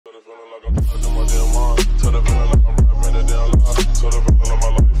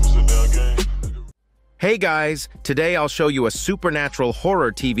Hey guys, today I'll show you a supernatural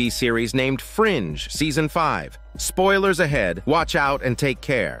horror TV series named Fringe, Season 5. Spoilers ahead, watch out and take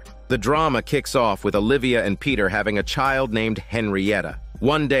care. The drama kicks off with Olivia and Peter having a child named Henrietta.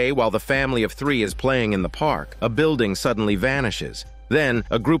 One day, while the family of 3 is playing in the park, a building suddenly vanishes. Then,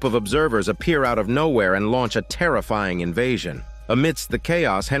 a group of observers appear out of nowhere and launch a terrifying invasion. Amidst the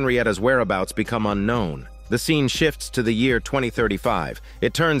chaos, Henrietta's whereabouts become unknown. The scene shifts to the year 2035.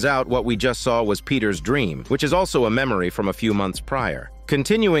 It turns out what we just saw was Peter's dream, which is also a memory from a few months prior.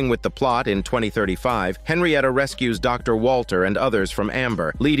 Continuing with the plot in 2035, Henrietta rescues Dr. Walter and others from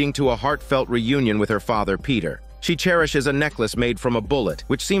Amber, leading to a heartfelt reunion with her father, Peter. She cherishes a necklace made from a bullet,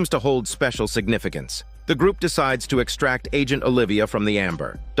 which seems to hold special significance. The group decides to extract Agent Olivia from the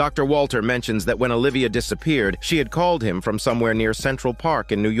Amber. Dr. Walter mentions that when Olivia disappeared, she had called him from somewhere near Central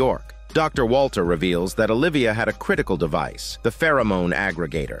Park in New York. Dr. Walter reveals that Olivia had a critical device, the pheromone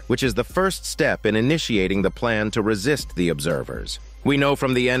aggregator, which is the first step in initiating the plan to resist the observers. We know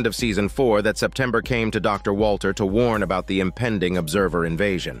from the end of Season 4 that September came to Dr. Walter to warn about the impending observer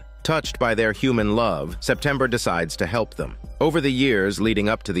invasion. Touched by their human love, September decides to help them. Over the years leading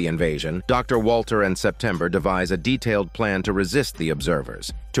up to the invasion, Dr. Walter and September devise a detailed plan to resist the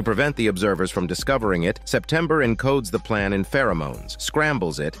observers. To prevent the observers from discovering it, September encodes the plan in pheromones,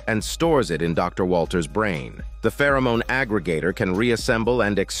 scrambles it, and stores it in Dr. Walter's brain. The pheromone aggregator can reassemble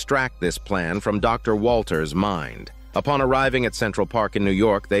and extract this plan from Dr. Walter's mind. Upon arriving at Central Park in New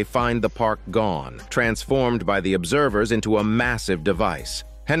York, they find the park gone, transformed by the observers into a massive device.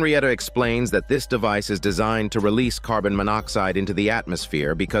 Henrietta explains that this device is designed to release carbon monoxide into the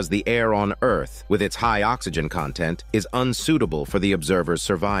atmosphere because the air on Earth, with its high oxygen content, is unsuitable for the observer's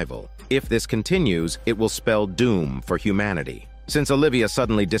survival. If this continues, it will spell doom for humanity. Since Olivia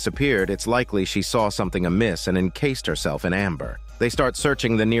suddenly disappeared, it's likely she saw something amiss and encased herself in amber. They start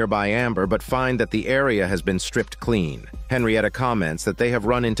searching the nearby amber but find that the area has been stripped clean. Henrietta comments that they have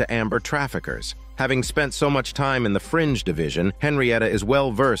run into amber traffickers. Having spent so much time in the Fringe division, Henrietta is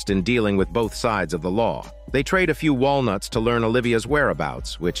well versed in dealing with both sides of the law. They trade a few walnuts to learn Olivia's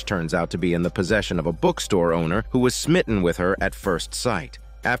whereabouts, which turns out to be in the possession of a bookstore owner who was smitten with her at first sight.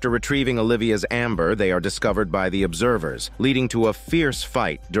 After retrieving Olivia's amber, they are discovered by the observers, leading to a fierce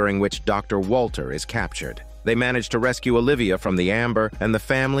fight during which Dr. Walter is captured. They manage to rescue Olivia from the amber, and the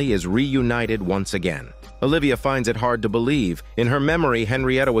family is reunited once again. Olivia finds it hard to believe. In her memory,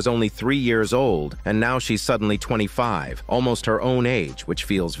 Henrietta was only 3 years old, and now she's suddenly 25, almost her own age, which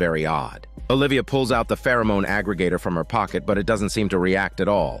feels very odd. Olivia pulls out the pheromone aggregator from her pocket, but it doesn't seem to react at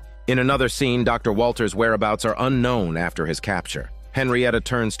all. In another scene, Dr. Walter's whereabouts are unknown after his capture. Henrietta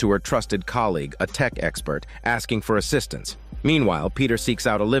turns to her trusted colleague, a tech expert, asking for assistance. Meanwhile, Peter seeks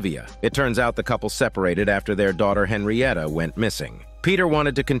out Olivia. It turns out the couple separated after their daughter Henrietta went missing. Peter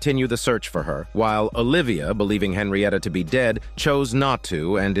wanted to continue the search for her, while Olivia, believing Henrietta to be dead, chose not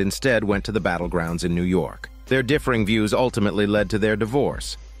to and instead went to the battlegrounds in New York. Their differing views ultimately led to their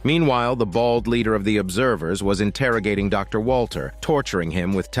divorce. Meanwhile, the bald leader of the observers was interrogating Dr. Walter, torturing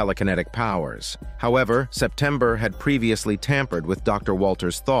him with telekinetic powers. However, September had previously tampered with Dr.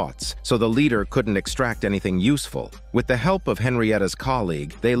 Walter's thoughts, so the leader couldn't extract anything useful. With the help of Henrietta's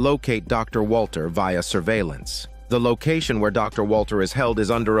colleague, they locate Dr. Walter via surveillance. The location where Dr. Walter is held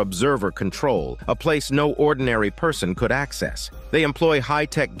is under observer control, a place no ordinary person could access. They employ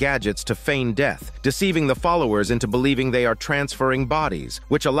high-tech gadgets to feign death, deceiving the followers into believing they are transferring bodies,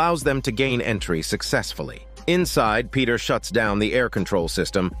 which allows them to gain entry successfully. Inside, Peter shuts down the air control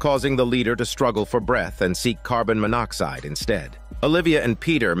system, causing the leader to struggle for breath and seek carbon monoxide instead. Olivia and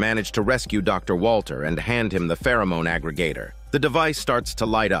Peter manage to rescue Dr. Walter and hand him the pheromone aggregator. The device starts to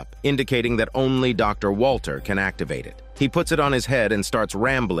light up, indicating that only Dr. Walter can activate it. He puts it on his head and starts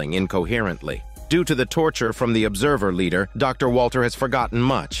rambling incoherently. Due to the torture from the observer leader, Dr. Walter has forgotten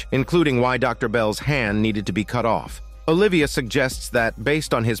much, including why Dr. Bell's hand needed to be cut off. Olivia suggests that,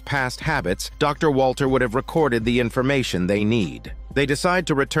 based on his past habits, Dr. Walter would have recorded the information they need. They decide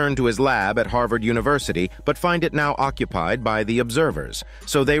to return to his lab at Harvard University, but find it now occupied by the observers,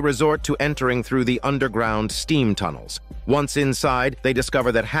 so they resort to entering through the underground steam tunnels. Once inside, they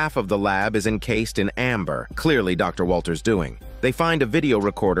discover that half of the lab is encased in amber, clearly Dr. Walter's doing. They find a video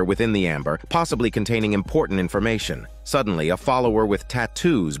recorder within the amber, possibly containing important information. Suddenly, a follower with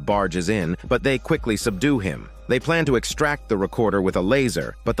tattoos barges in, but they quickly subdue him. They plan to extract the recorder with a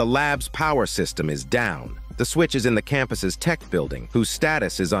laser, but the lab's power system is down. The switch is in the campus's tech building, whose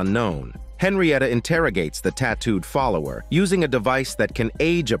status is unknown. Henrietta interrogates the tattooed follower, using a device that can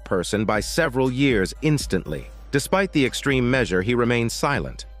age a person by several years instantly. Despite the extreme measure, he remains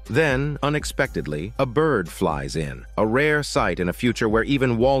silent. Then, unexpectedly, a bird flies in, a rare sight in a future where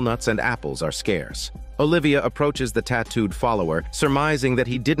even walnuts and apples are scarce. Olivia approaches the tattooed follower, surmising that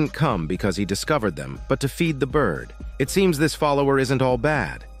he didn't come because he discovered them, but to feed the bird. It seems this follower isn't all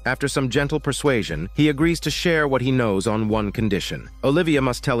bad. After some gentle persuasion, he agrees to share what he knows on one condition. Olivia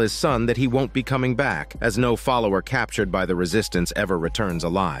must tell his son that he won't be coming back, as no follower captured by the resistance ever returns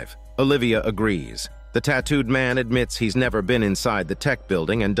alive. Olivia agrees. The tattooed man admits he's never been inside the tech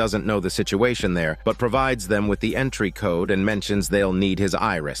building and doesn't know the situation there, but provides them with the entry code and mentions they'll need his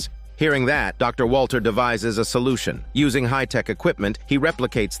iris. Hearing that, Dr. Walter devises a solution. Using high-tech equipment, he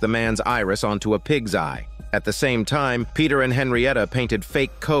replicates the man's iris onto a pig's eye. At the same time, Peter and Henrietta painted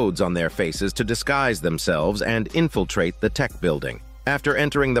fake codes on their faces to disguise themselves and infiltrate the tech building. After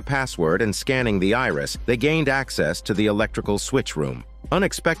entering the password and scanning the iris, they gained access to the electrical switch room.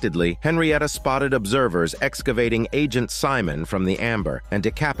 Unexpectedly, Henrietta spotted observers excavating Agent Simon from the amber and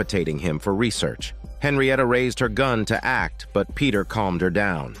decapitating him for research. Henrietta raised her gun to act, but Peter calmed her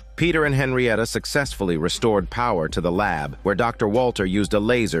down. Peter and Henrietta successfully restored power to the lab, where Dr. Walter used a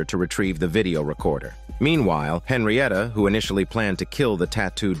laser to retrieve the video recorder. Meanwhile, Henrietta, who initially planned to kill the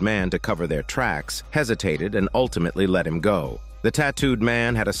tattooed man to cover their tracks, hesitated and ultimately let him go. The tattooed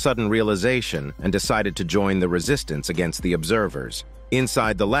man had a sudden realization and decided to join the resistance against the observers.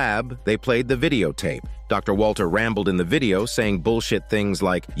 Inside the lab, they played the videotape. Dr. Walter rambled in the video, saying bullshit things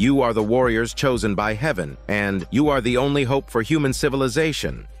like, "You are the warriors chosen by heaven," and "You are the only hope for human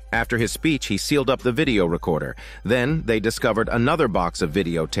civilization." After his speech, he sealed up the video recorder. Then, they discovered another box of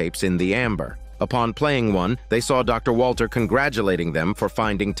videotapes in the amber. Upon playing one, they saw Dr. Walter congratulating them for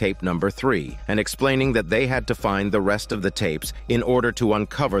finding tape number 3 and explaining that they had to find the rest of the tapes in order to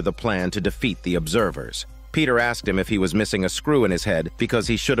uncover the plan to defeat the observers. Peter asked him if he was missing a screw in his head because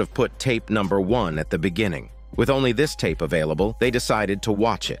he should have put tape number 1 at the beginning. With only this tape available, they decided to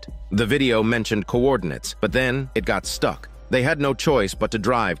watch it. The video mentioned coordinates, but then it got stuck. They had no choice but to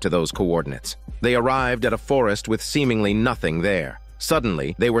drive to those coordinates. They arrived at a forest with seemingly nothing there.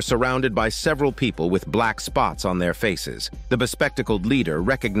 Suddenly, they were surrounded by several people with black spots on their faces. The bespectacled leader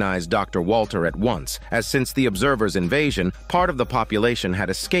recognized Dr. Walter at once, as since the observers' invasion, part of the population had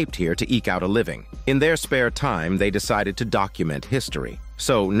escaped here to eke out a living. In their spare time, they decided to document history.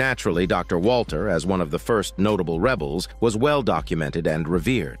 So, naturally, Dr. Walter, as one of the first notable rebels, was well documented and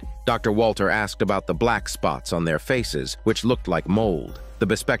revered. Dr. Walter asked about the black spots on their faces, which looked like mold. The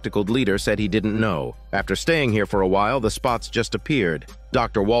bespectacled leader said he didn't know. After staying here for a while, the spots just appeared.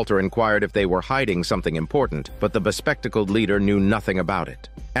 Dr. Walter inquired if they were hiding something important, but the bespectacled leader knew nothing about it.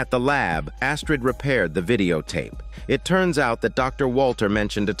 At the lab, Astrid repaired the videotape. It turns out that Dr. Walter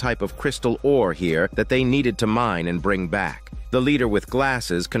mentioned a type of crystal ore here that they needed to mine and bring back. The leader with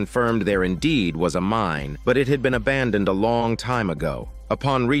glasses confirmed there indeed was a mine, but it had been abandoned a long time ago.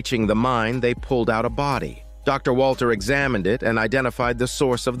 Upon reaching the mine, they pulled out a body. Dr. Walter examined it and identified the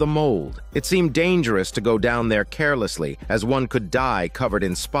source of the mold. It seemed dangerous to go down there carelessly, as one could die covered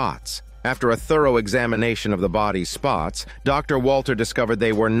in spots. After a thorough examination of the body's spots, Dr. Walter discovered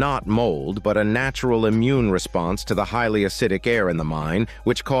they were not mold, but a natural immune response to the highly acidic air in the mine,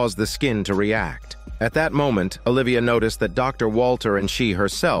 which caused the skin to react. At that moment, Olivia noticed that Dr. Walter and she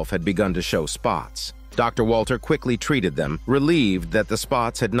herself had begun to show spots. Dr. Walter quickly treated them, relieved that the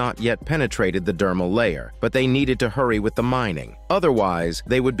spots had not yet penetrated the dermal layer, but they needed to hurry with the mining. Otherwise,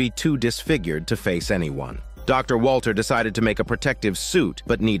 they would be too disfigured to face anyone. Dr. Walter decided to make a protective suit,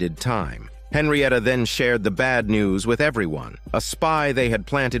 but needed time. Henrietta then shared the bad news with everyone. A spy they had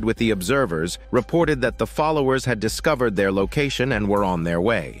planted with the observers reported that the followers had discovered their location and were on their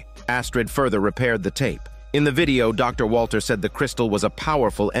way. Astrid further repaired the tape. In the video, Dr. Walter said the crystal was a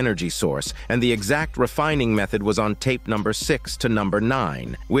powerful energy source, and the exact refining method was on tape number 6 to number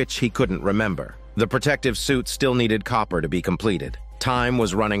 9, which he couldn't remember. The protective suit still needed copper to be completed. Time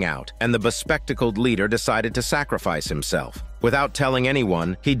was running out, and the bespectacled leader decided to sacrifice himself. Without telling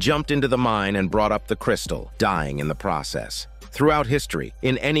anyone, he jumped into the mine and brought up the crystal, dying in the process. Throughout history,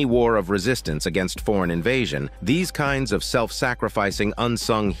 in any war of resistance against foreign invasion, these kinds of self-sacrificing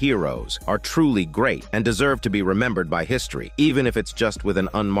unsung heroes are truly great and deserve to be remembered by history, even if it's just with an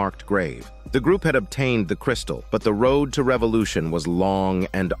unmarked grave. The group had obtained the crystal, but the road to revolution was long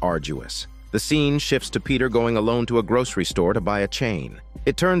and arduous. The scene shifts to Peter going alone to a grocery store to buy a chain.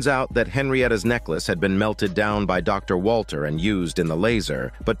 It turns out that Henrietta's necklace had been melted down by Dr. Walter and used in the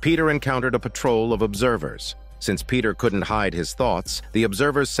laser, but Peter encountered a patrol of observers. Since Peter couldn't hide his thoughts, the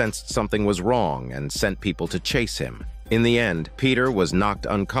observers sensed something was wrong and sent people to chase him. In the end, Peter was knocked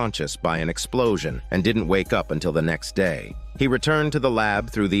unconscious by an explosion and didn't wake up until the next day. He returned to the lab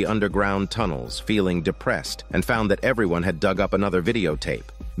through the underground tunnels, feeling depressed, and found that everyone had dug up another videotape.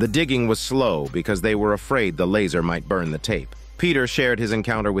 The digging was slow because they were afraid the laser might burn the tape. Peter shared his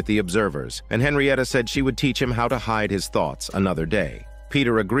encounter with the observers, and Henrietta said she would teach him how to hide his thoughts another day.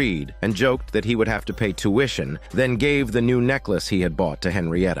 Peter agreed and joked that he would have to pay tuition, then gave the new necklace he had bought to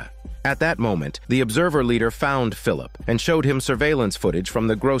Henrietta. At that moment, the observer leader found Philip and showed him surveillance footage from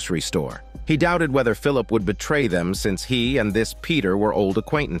the grocery store. He doubted whether Philip would betray them since he and this Peter were old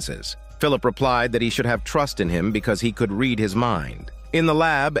acquaintances. Philip replied that he should have trust in him because he could read his mind. In the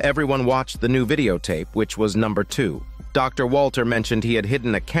lab, everyone watched the new videotape, which was number 2. Dr. Walter mentioned he had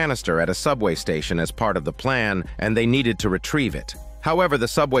hidden a canister at a subway station as part of the plan, and they needed to retrieve it. However, the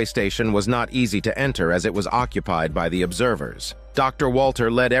subway station was not easy to enter as it was occupied by the observers. Dr.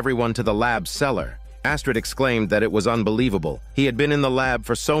 Walter led everyone to the lab's cellar. Astrid exclaimed that it was unbelievable. He had been in the lab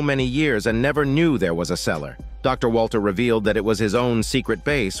for so many years and never knew there was a cellar. Dr. Walter revealed that it was his own secret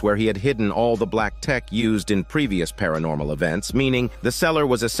base where he had hidden all the black tech used in previous paranormal events, meaning the cellar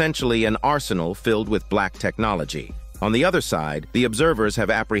was essentially an arsenal filled with black technology. On the other side, the observers have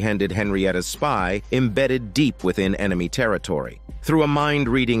apprehended Henrietta's spy embedded deep within enemy territory. Through a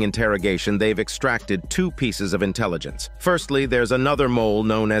mind-reading interrogation, they've extracted 2 pieces of intelligence. Firstly, there's another mole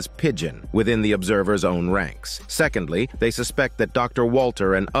known as Pigeon within the observer's own ranks. Secondly, they suspect that Dr.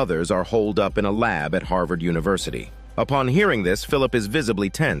 Walter and others are holed up in a lab at Harvard University. Upon hearing this, Philip is visibly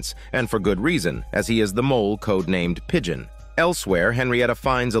tense, and for good reason, as he is the mole codenamed Pigeon. Elsewhere, Henrietta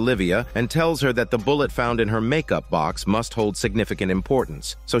finds Olivia and tells her that the bullet found in her makeup box must hold significant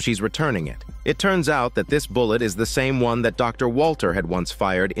importance, so she's returning it. It turns out that this bullet is the same one that Dr. Walter had once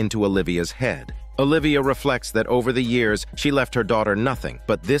fired into Olivia's head. Olivia reflects that over the years, she left her daughter nothing,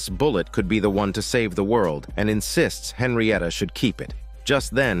 but this bullet could be the one to save the world, and insists Henrietta should keep it.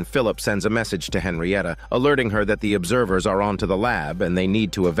 Just then, Philip sends a message to Henrietta, alerting her that the observers are onto the lab and they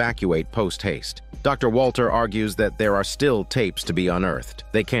need to evacuate post-haste. Dr. Walter argues that there are still tapes to be unearthed.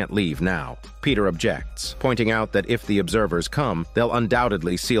 They can't leave now. Peter objects, pointing out that if the observers come, they'll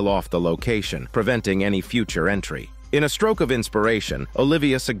undoubtedly seal off the location, preventing any future entry. In a stroke of inspiration,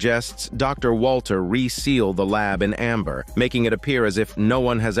 Olivia suggests Dr. Walter reseal the lab in amber, making it appear as if no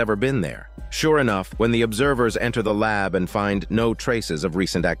one has ever been there. Sure enough, when the observers enter the lab and find no traces of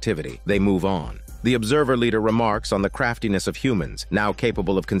recent activity, they move on. The observer leader remarks on the craftiness of humans, now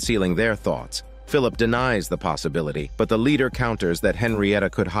capable of concealing their thoughts. Philip denies the possibility, but the leader counters that Henrietta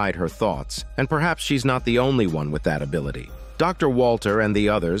could hide her thoughts, and perhaps she's not the only one with that ability. Dr. Walter and the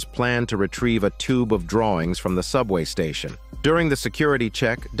others plan to retrieve a tube of drawings from the subway station. During the security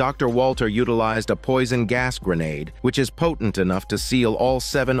check, Dr. Walter utilized a poison gas grenade, which is potent enough to seal all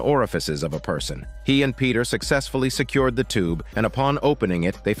 7 orifices of a person. He and Peter successfully secured the tube, and upon opening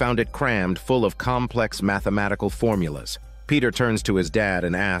it, they found it crammed full of complex mathematical formulas. Peter turns to his dad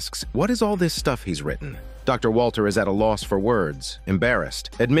and asks, what is all this stuff he's written? Dr. Walter is at a loss for words,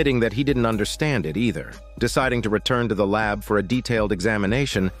 embarrassed, admitting that he didn't understand it either. Deciding to return to the lab for a detailed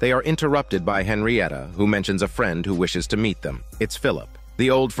examination, they are interrupted by Henrietta, who mentions a friend who wishes to meet them. It's Philip.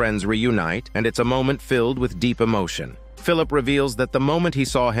 The old friends reunite, and it's a moment filled with deep emotion. Philip reveals that the moment he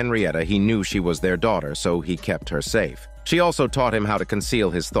saw Henrietta, he knew she was their daughter, so he kept her safe. She also taught him how to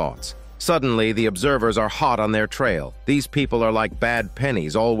conceal his thoughts. Suddenly, the observers are hot on their trail. These people are like bad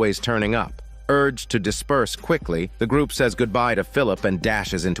pennies, always turning up. Urged to disperse quickly, the group says goodbye to Philip and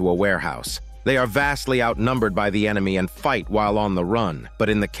dashes into a warehouse. They are vastly outnumbered by the enemy and fight while on the run, but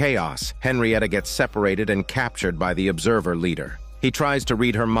in the chaos, Henrietta gets separated and captured by the observer leader. He tries to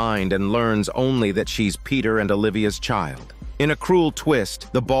read her mind and learns only that she's Peter and Olivia's child. In a cruel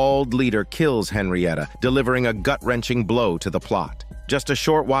twist, the bald leader kills Henrietta, delivering a gut-wrenching blow to the plot. Just a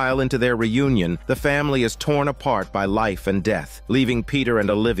short while into their reunion, the family is torn apart by life and death, leaving Peter and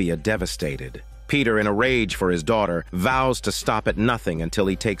Olivia devastated. Peter, in a rage for his daughter, vows to stop at nothing until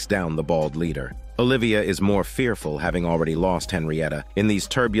he takes down the bald leader. Olivia is more fearful, having already lost Henrietta. In these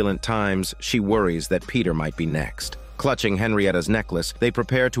turbulent times, she worries that Peter might be next. Clutching Henrietta's necklace, they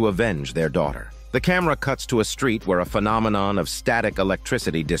prepare to avenge their daughter. The camera cuts to a street where a phenomenon of static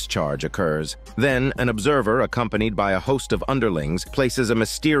electricity discharge occurs. Then, an observer, accompanied by a host of underlings, places a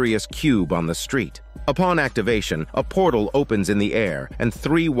mysterious cube on the street. Upon activation, a portal opens in the air, and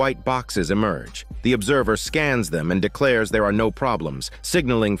 3 white boxes emerge. The observer scans them and declares there are no problems,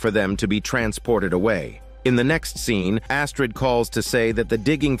 signaling for them to be transported away. In the next scene, Astrid calls to say that the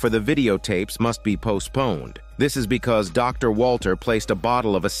digging for the videotapes must be postponed. This is because Dr. Walter placed a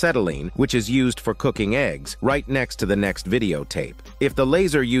bottle of acetylene, which is used for cooking eggs, right next to the next videotape. If the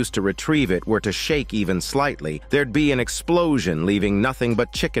laser used to retrieve it were to shake even slightly, there'd be an explosion leaving nothing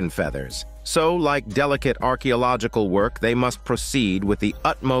but chicken feathers. So, like delicate archaeological work, they must proceed with the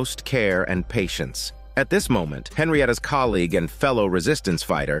utmost care and patience. At this moment, Henrietta's colleague and fellow resistance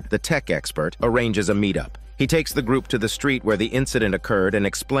fighter, the tech expert, arranges a meetup. He takes the group to the street where the incident occurred and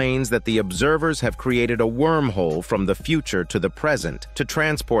explains that the observers have created a wormhole from the future to the present to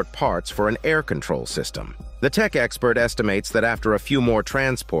transport parts for an air control system. The tech expert estimates that after a few more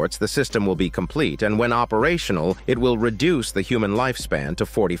transports, the system will be complete, and when operational, it will reduce the human lifespan to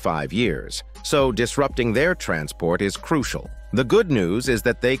 45 years. So disrupting their transport is crucial. The good news is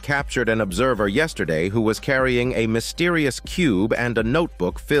that they captured an observer yesterday who was carrying a mysterious cube and a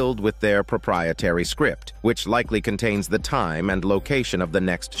notebook filled with their proprietary script, which likely contains the time and location of the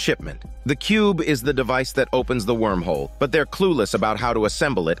next shipment. The cube is the device that opens the wormhole, but they're clueless about how to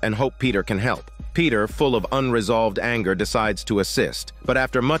assemble it and hope Peter can help. Peter, full of unresolved anger, decides to assist, but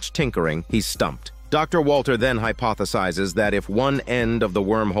after much tinkering, he's stumped. Dr. Walter then hypothesizes that if one end of the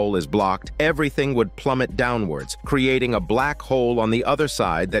wormhole is blocked, everything would plummet downwards, creating a black hole on the other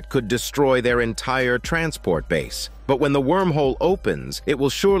side that could destroy their entire transport base. But when the wormhole opens, it will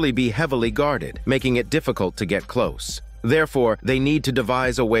surely be heavily guarded, making it difficult to get close. Therefore, they need to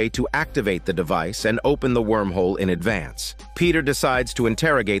devise a way to activate the device and open the wormhole in advance. Peter decides to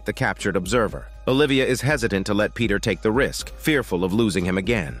interrogate the captured observer. Olivia is hesitant to let Peter take the risk, fearful of losing him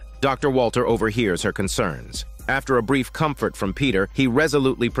again. Dr. Walter overhears her concerns. After a brief comfort from Peter, he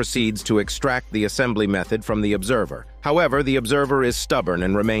resolutely proceeds to extract the assembly method from the observer. However, the observer is stubborn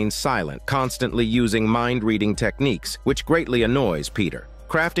and remains silent, constantly using mind-reading techniques, which greatly annoys Peter.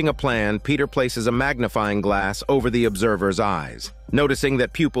 Crafting a plan, Peter places a magnifying glass over the observer's eyes. Noticing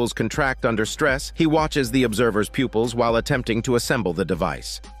that pupils contract under stress, he watches the observer's pupils while attempting to assemble the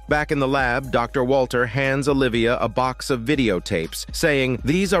device. Back in the lab, Dr. Walter hands Olivia a box of videotapes, saying,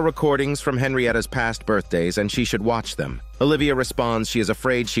 "These are recordings from Henrietta's past birthdays and she should watch them." Olivia responds she is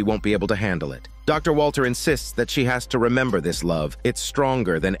afraid she won't be able to handle it. Dr. Walter insists that she has to remember this love. It's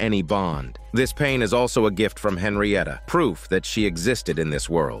stronger than any bond. This pain is also a gift from Henrietta, proof that she existed in this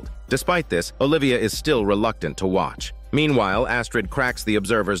world. Despite this, Olivia is still reluctant to watch. Meanwhile, Astrid cracks the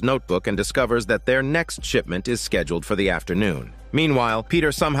observer's notebook and discovers that their next shipment is scheduled for the afternoon. Meanwhile,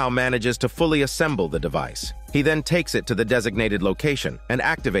 Peter somehow manages to fully assemble the device. He then takes it to the designated location and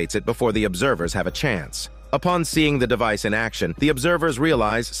activates it before the observers have a chance. Upon seeing the device in action, the observers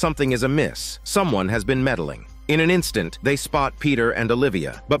realize something is amiss. Someone has been meddling. In an instant, they spot Peter and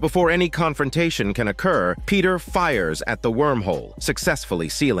Olivia, but before any confrontation can occur, Peter fires at the wormhole, successfully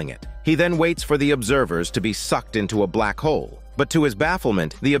sealing it. He then waits for the observers to be sucked into a black hole. But to his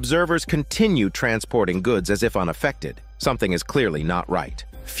bafflement, the observers continue transporting goods as if unaffected. Something is clearly not right.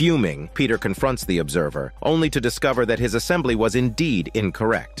 Fuming, Peter confronts the observer, only to discover that his assembly was indeed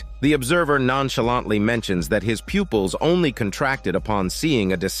incorrect. The observer nonchalantly mentions that his pupils only contracted upon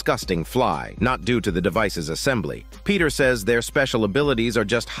seeing a disgusting fly, not due to the device's assembly. Peter says their special abilities are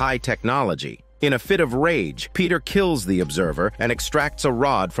just high technology. In a fit of rage, Peter kills the observer and extracts a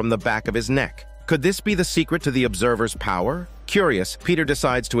rod from the back of his neck. Could this be the secret to the observer's power? Curious, Peter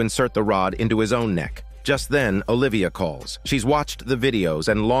decides to insert the rod into his own neck. Just then, Olivia calls. She's watched the videos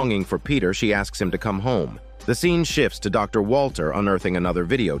and longing for Peter, she asks him to come home. The scene shifts to Dr. Walter unearthing another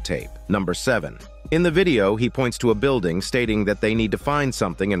videotape, number 7. In the video, he points to a building stating that they need to find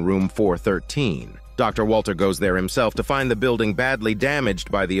something in room 413. Dr. Walter goes there himself to find the building badly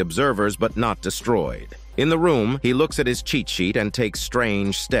damaged by the observers but not destroyed. In the room, he looks at his cheat sheet and takes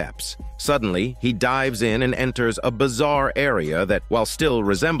strange steps. Suddenly, he dives in and enters a bizarre area that, while still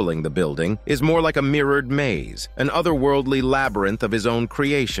resembling the building, is more like a mirrored maze, an otherworldly labyrinth of his own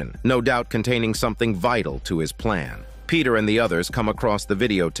creation, no doubt containing something vital to his plan. Peter and the others come across the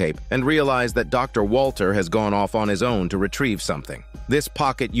videotape and realize that Dr. Walter has gone off on his own to retrieve something. This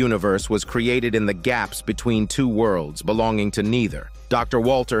pocket universe was created in the gaps between two worlds belonging to neither. Dr.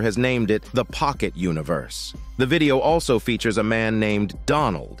 Walter has named it the Pocket Universe. The video also features a man named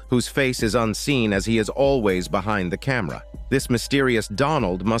Donald, whose face is unseen as he is always behind the camera. This mysterious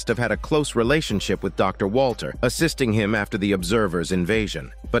Donald must have had a close relationship with Dr. Walter, assisting him after the observers' invasion.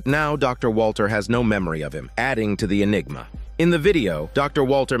 But now Dr. Walter has no memory of him, adding to the enigma. In the video, Dr.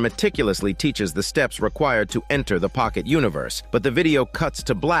 Walter meticulously teaches the steps required to enter the Pocket Universe, but the video cuts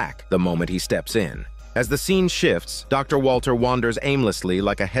to black the moment he steps in. As the scene shifts, Dr. Walter wanders aimlessly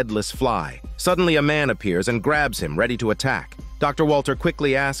like a headless fly. Suddenly, a man appears and grabs him, ready to attack. Dr. Walter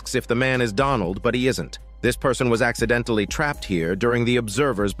quickly asks if the man is Donald, but he isn't. This person was accidentally trapped here during the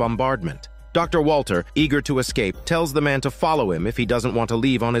observer's bombardment. Dr. Walter, eager to escape, tells the man to follow him if he doesn't want to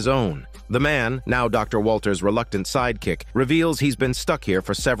leave on his own. The man, now Dr. Walter's reluctant sidekick, reveals he's been stuck here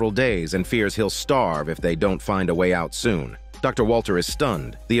for several days and fears he'll starve if they don't find a way out soon. Dr. Walter is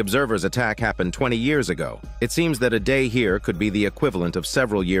stunned. The observer's attack happened 20 years ago. It seems that a day here could be the equivalent of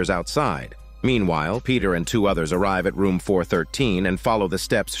several years outside. Meanwhile, Peter and 2 others arrive at room 413 and follow the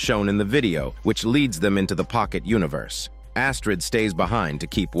steps shown in the video, which leads them into the pocket universe. Astrid stays behind to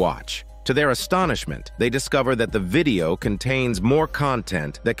keep watch. To their astonishment, they discover that the video contains more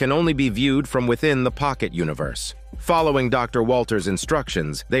content that can only be viewed from within the pocket universe. Following Dr. Walter's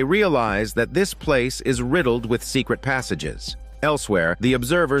instructions, they realize that this place is riddled with secret passages. Elsewhere, the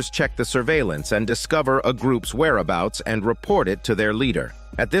observers check the surveillance and discover a group's whereabouts and report it to their leader.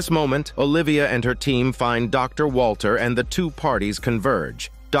 At this moment, Olivia and her team find Dr. Walter and the 2 parties converge.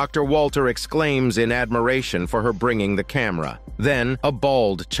 Dr. Walter exclaims in admiration for her bringing the camera. Then, a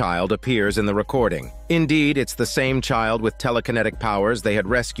bald child appears in the recording. Indeed, it's the same child with telekinetic powers they had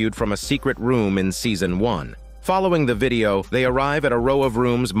rescued from a secret room in Season 1. Following the video, they arrive at a row of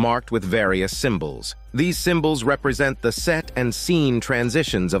rooms marked with various symbols. These symbols represent the set and scene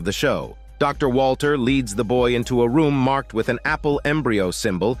transitions of the show. Dr. Walter leads the boy into a room marked with an apple embryo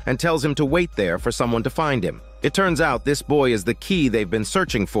symbol and tells him to wait there for someone to find him. It turns out this boy is the key they've been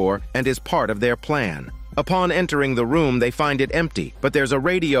searching for and is part of their plan. Upon entering the room, they find it empty, but there's a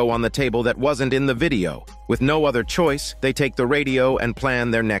radio on the table that wasn't in the video. With no other choice, they take the radio and plan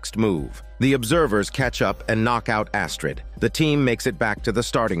their next move. The observers catch up and knock out Astrid. The team makes it back to the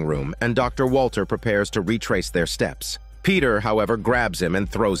starting room, and Dr. Walter prepares to retrace their steps. Peter, however, grabs him and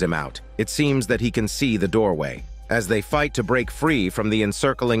throws him out. It seems that he can see the doorway. As they fight to break free from the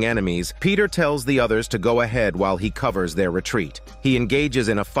encircling enemies, Peter tells the others to go ahead while he covers their retreat. He engages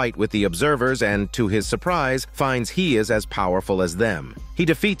in a fight with the observers and, to his surprise, finds he is as powerful as them. He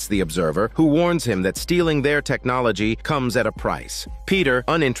defeats the observer, who warns him that stealing their technology comes at a price. Peter,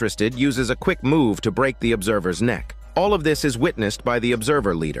 uninterested, uses a quick move to break the observer's neck. All of this is witnessed by the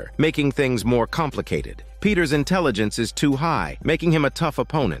observer leader, making things more complicated. Peter's intelligence is too high, making him a tough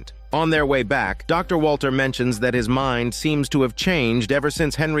opponent. On their way back, Dr. Walter mentions that his mind seems to have changed ever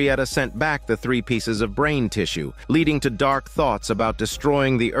since Henrietta sent back the 3 pieces of brain tissue, leading to dark thoughts about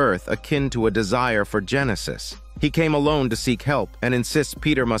destroying the Earth akin to a desire for Genesis. He came alone to seek help and insists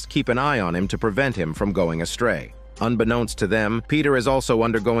Peter must keep an eye on him to prevent him from going astray. Unbeknownst to them, Peter is also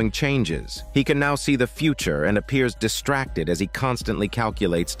undergoing changes. He can now see the future and appears distracted as he constantly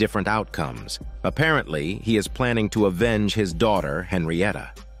calculates different outcomes. Apparently, he is planning to avenge his daughter,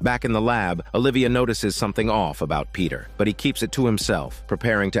 Henrietta. Back in the lab, Olivia notices something off about Peter, but he keeps it to himself,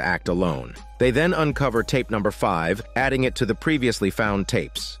 preparing to act alone. They then uncover tape number 5, adding it to the previously found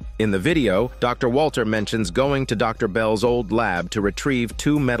tapes. In the video, Dr. Walter mentions going to Dr. Bell's old lab to retrieve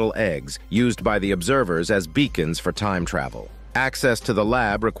 2 metal eggs, used by the observers as beacons for time travel. Access to the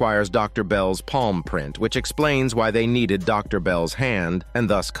lab requires Dr. Bell's palm print, which explains why they needed Dr. Bell's hand and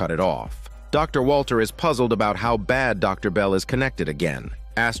thus cut it off. Dr. Walter is puzzled about how bad Dr. Bell is connected again.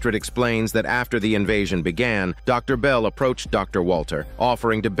 Astrid explains that after the invasion began, Dr. Bell approached Dr. Walter,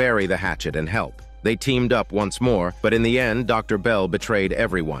 offering to bury the hatchet and help. They teamed up once more, but in the end, Dr. Bell betrayed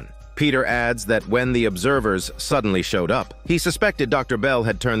everyone. Peter adds that when the observers suddenly showed up, he suspected Dr. Bell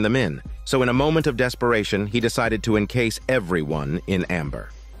had turned them in, so in a moment of desperation, he decided to encase everyone in amber.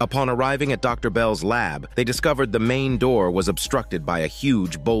 Upon arriving at Dr. Bell's lab, they discovered the main door was obstructed by a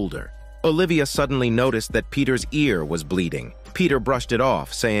huge boulder. Olivia suddenly noticed that Peter's ear was bleeding. Peter brushed it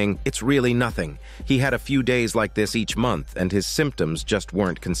off, saying, "It's really nothing. He had a few days like this each month, and his symptoms just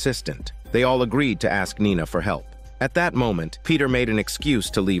weren't consistent." They all agreed to ask Nina for help. At that moment, Peter made an excuse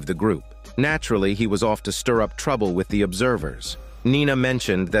to leave the group. Naturally, he was off to stir up trouble with the observers. Nina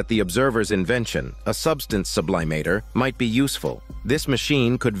mentioned that the observer's invention, a substance sublimator, might be useful. This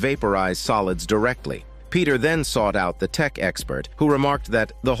machine could vaporize solids directly. Peter then sought out the tech expert, who remarked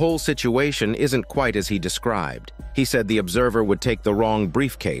that the whole situation isn't quite as he described. He said the observer would take the wrong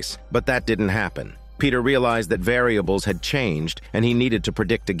briefcase, but that didn't happen. Peter realized that variables had changed, and he needed to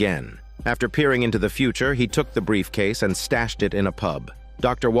predict again. After peering into the future, he took the briefcase and stashed it in a pub.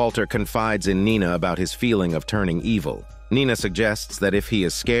 Dr. Walter confides in Nina about his feeling of turning evil. Nina suggests that if he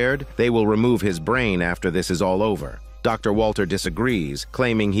is scared, they will remove his brain after this is all over. Dr. Walter disagrees,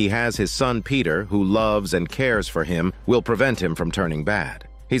 claiming he has his son Peter, who loves and cares for him, will prevent him from turning bad.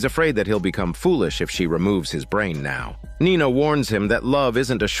 He's afraid that he'll become foolish if she removes his brain now. Nina warns him that love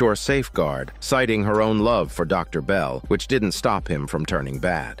isn't a sure safeguard, citing her own love for Dr. Bell, which didn't stop him from turning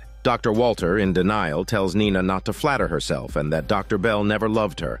bad. Dr. Walter, in denial, tells Nina not to flatter herself and that Dr. Bell never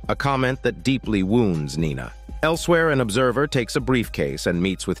loved her, a comment that deeply wounds Nina. Elsewhere, an observer takes a briefcase and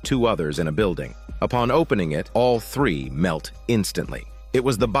meets with two others in a building. Upon opening it, all three melt instantly. It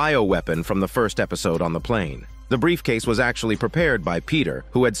was the bioweapon from the first episode on the plane. The briefcase was actually prepared by Peter,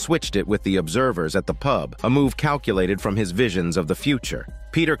 who had switched it with the observers at the pub, a move calculated from his visions of the future.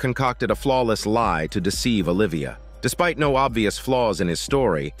 Peter concocted a flawless lie to deceive Olivia. Despite no obvious flaws in his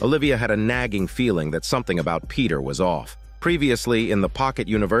story, Olivia had a nagging feeling that something about Peter was off. Previously, in the Pocket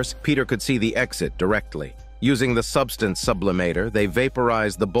universe, Peter could see the exit directly. Using the substance sublimator, they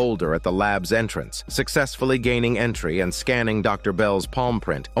vaporized the boulder at the lab's entrance, successfully gaining entry and scanning Dr. Bell's palm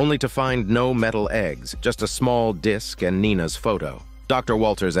print, only to find no metal eggs, just a small disc and Nina's photo. Dr.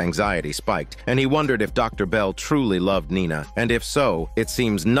 Walter's anxiety spiked, and he wondered if Dr. Bell truly loved Nina, and if so, it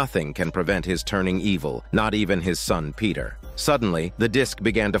seems nothing can prevent his turning evil, not even his son Peter. Suddenly, the disc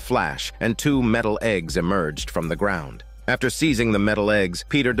began to flash, and two metal eggs emerged from the ground. After seizing the metal eggs,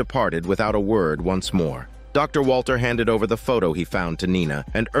 Peter departed without a word once more. Dr. Walter handed over the photo he found to Nina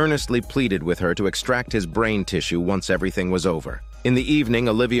and earnestly pleaded with her to extract his brain tissue once everything was over. In the evening,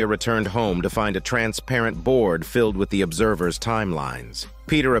 Olivia returned home to find a transparent board filled with the observers' timelines.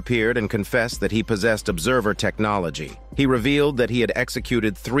 Peter appeared and confessed that he possessed observer technology. He revealed that he had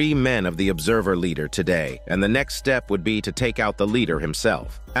executed 3 men of the observer leader today, and the next step would be to take out the leader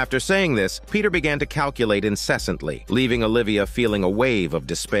himself. After saying this, Peter began to calculate incessantly, leaving Olivia feeling a wave of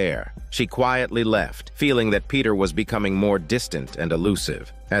despair. She quietly left, feeling that Peter was becoming more distant and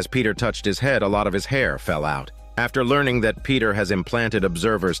elusive. As Peter touched his head, a lot of his hair fell out. After learning that Peter has implanted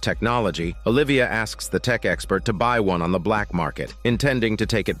observer's technology, Olivia asks the tech expert to buy one on the black market, intending to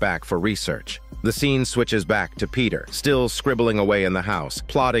take it back for research. The scene switches back to Peter, still scribbling away in the house,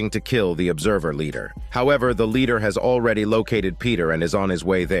 plotting to kill the observer leader. However, the leader has already located Peter and is on his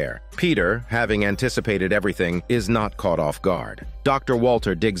way there. Peter, having anticipated everything, is not caught off guard. Dr.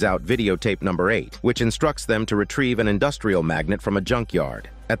 Walter digs out videotape number 8, which instructs them to retrieve an industrial magnet from a junkyard.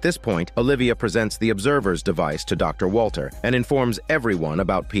 At this point, Olivia presents the observer's device to Dr. Walter and informs everyone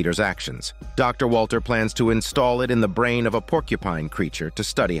about Peter's actions. Dr. Walter plans to install it in the brain of a porcupine creature to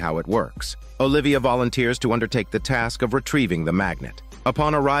study how it works. Olivia volunteers to undertake the task of retrieving the magnet.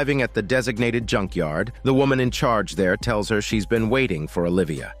 Upon arriving at the designated junkyard, the woman in charge there tells her she's been waiting for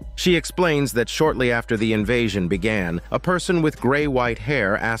Olivia. She explains that shortly after the invasion began, a person with gray-white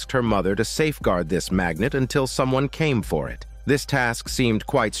hair asked her mother to safeguard this magnet until someone came for it. This task seemed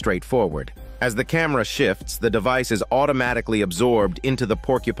quite straightforward. As the camera shifts, the device is automatically absorbed into the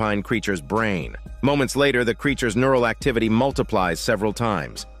porcupine creature's brain. Moments later, the creature's neural activity multiplies several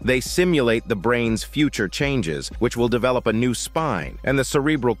times. They simulate the brain's future changes, which will develop a new spine, and the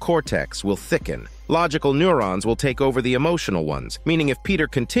cerebral cortex will thicken. Logical neurons will take over the emotional ones, meaning if Peter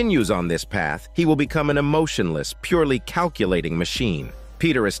continues on this path, he will become an emotionless, purely calculating machine.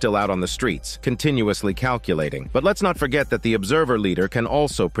 Peter is still out on the streets, continuously calculating, but let's not forget that the observer leader can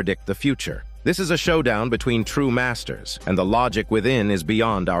also predict the future. This is a showdown between true masters, and the logic within is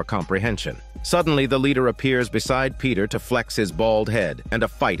beyond our comprehension. Suddenly, the leader appears beside Peter to flex his bald head, and a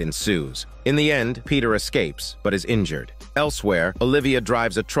fight ensues. In the end, Peter escapes, but is injured. Elsewhere, Olivia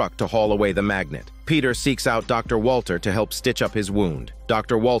drives a truck to haul away the magnet. Peter seeks out Dr. Walter to help stitch up his wound.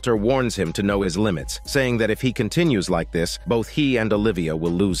 Dr. Walter warns him to know his limits, saying that if he continues like this, both he and Olivia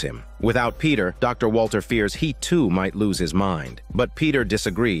will lose him. Without Peter, Dr. Walter fears he too might lose his mind. But Peter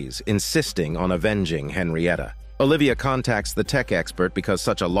disagrees, insisting on avenging Henrietta. Olivia contacts the tech expert because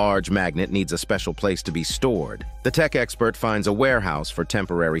such a large magnet needs a special place to be stored. The tech expert finds a warehouse for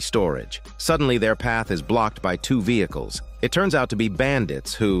temporary storage. Suddenly, their path is blocked by 2 vehicles. It turns out to be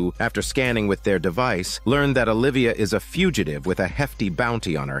bandits who, after scanning with their device, learn that Olivia is a fugitive with a hefty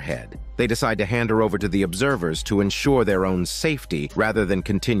bounty on her head. They decide to hand her over to the observers to ensure their own safety rather than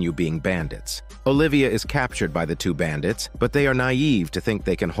continue being bandits. Olivia is captured by the 2 bandits, but they are naive to think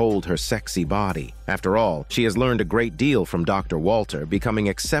they can hold her sexy body. After all, she has learned a great deal from Dr. Walter, becoming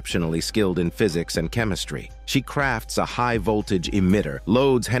exceptionally skilled in physics and chemistry. She crafts a high-voltage emitter,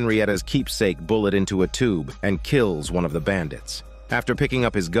 loads Henrietta's keepsake bullet into a tube, and kills one of the bandits. After picking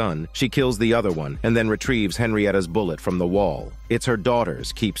up his gun, she kills the other one and then retrieves Henrietta's bullet from the wall. It's her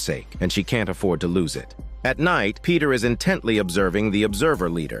daughter's keepsake, and she can't afford to lose it. At night, Peter is intently observing the observer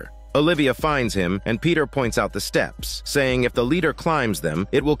leader. Olivia finds him, and Peter points out the steps, saying if the leader climbs them,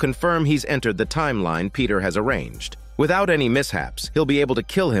 it will confirm he's entered the timeline Peter has arranged. Without any mishaps, he'll be able to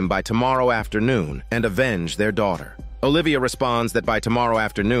kill him by tomorrow afternoon and avenge their daughter. Olivia responds that by tomorrow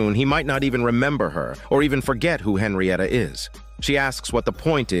afternoon, he might not even remember her or even forget who Henrietta is. She asks what the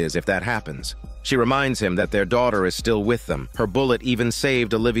point is if that happens. She reminds him that their daughter is still with them. Her bullet even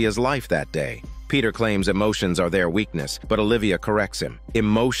saved Olivia's life that day. Peter claims emotions are their weakness, but Olivia corrects him.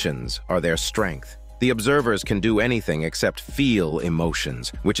 Emotions are their strength. The observers can do anything except feel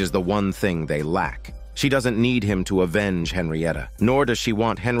emotions, which is the one thing they lack. She doesn't need him to avenge Henrietta, nor does she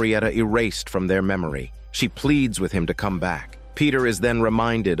want Henrietta erased from their memory. She pleads with him to come back. Peter is then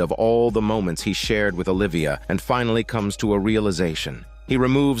reminded of all the moments he shared with Olivia and finally comes to a realization. He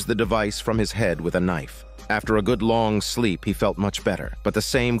removes the device from his head with a knife. After a good long sleep, he felt much better, but the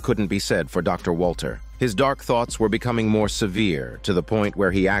same couldn't be said for Dr. Walter. His dark thoughts were becoming more severe, to the point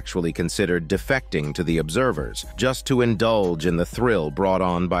where he actually considered defecting to the observers, just to indulge in the thrill brought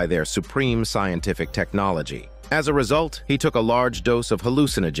on by their supreme scientific technology. As a result, he took a large dose of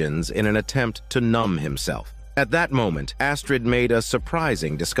hallucinogens in an attempt to numb himself. At that moment, Astrid made a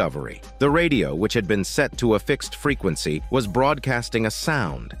surprising discovery. The radio, which had been set to a fixed frequency, was broadcasting a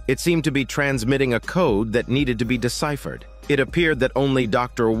sound. It seemed to be transmitting a code that needed to be deciphered. It appeared that only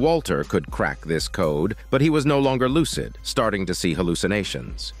Dr. Walter could crack this code, but he was no longer lucid, starting to see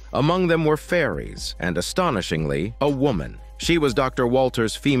hallucinations. Among them were fairies, and astonishingly, a woman. She was Dr.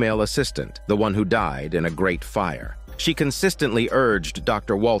 Walter's female assistant, the one who died in a great fire. She consistently urged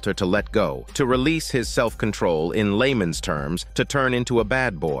Dr. Walter to let go, to release his self-control, in layman's terms, to turn into a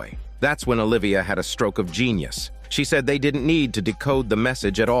bad boy. That's when Olivia had a stroke of genius. She said they didn't need to decode the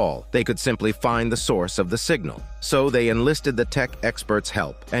message at all. They could simply find the source of the signal. So they enlisted the tech experts'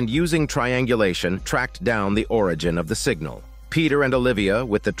 help, and using triangulation, tracked down the origin of the signal. Peter and Olivia,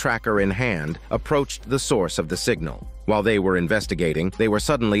 with the tracker in hand, approached the source of the signal. While they were investigating, they were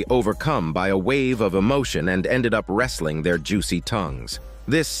suddenly overcome by a wave of emotion and ended up wrestling their juicy tongues.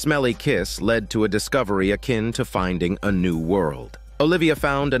 This smelly kiss led to a discovery akin to finding a new world. Olivia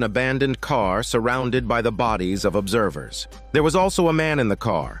found an abandoned car surrounded by the bodies of observers. There was also a man in the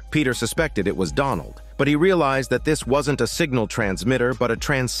car. Peter suspected it was Donald, but he realized that this wasn't a signal transmitter but a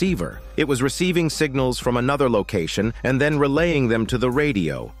transceiver. It was receiving signals from another location and then relaying them to the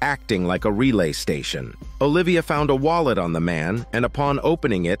radio, acting like a relay station. Olivia found a wallet on the man and upon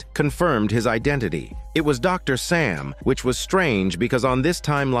opening it, confirmed his identity. It was Dr. Sam, which was strange because on this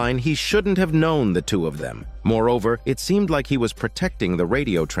timeline he shouldn't have known the two of them. Moreover, it seemed like he was protecting the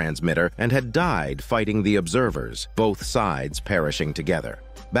radio transmitter and had died fighting the observers, both sides perishing together.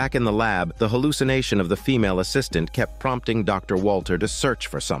 Back in the lab, the hallucination of the female assistant kept prompting Dr. Walter to search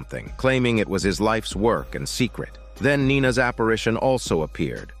for something, claiming it was his life's work and secret. Then Nina's apparition also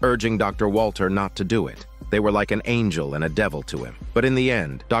appeared, urging Dr. Walter not to do it. They were like an angel and a devil to him. But in the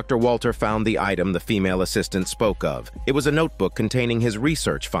end, Dr. Walter found the item the female assistant spoke of. It was a notebook containing his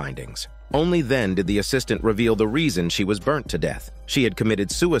research findings. Only then did the assistant reveal the reason she was burnt to death. She had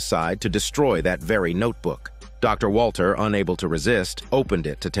committed suicide to destroy that very notebook. Dr. Walter, unable to resist, opened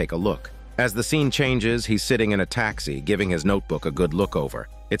it to take a look. As the scene changes, he's sitting in a taxi, giving his notebook a good look over.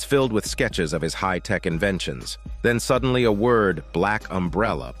 It's filled with sketches of his high-tech inventions. Then suddenly a word, black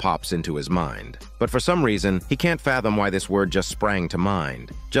umbrella, pops into his mind. But for some reason, he can't fathom why this word just sprang to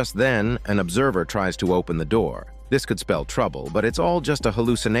mind. Just then, an observer tries to open the door. This could spell trouble, but it's all just a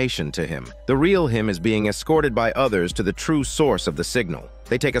hallucination to him. The real him is being escorted by others to the true source of the signal.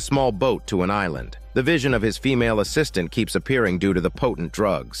 They take a small boat to an island. The vision of his female assistant keeps appearing due to the potent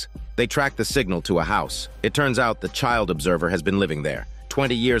drugs. They track the signal to a house. It turns out the child observer has been living there.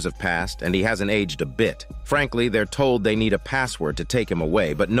 20 years have passed, and he hasn't aged a bit. Frankly, they're told they need a password to take him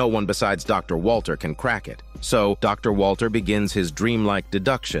away, but no one besides Dr. Walter can crack it. So, Dr. Walter begins his dreamlike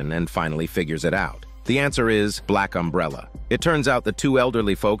deduction and finally figures it out. The answer is black umbrella. It turns out the two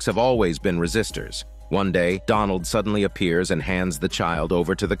elderly folks have always been resistors. One day, Donald suddenly appears and hands the child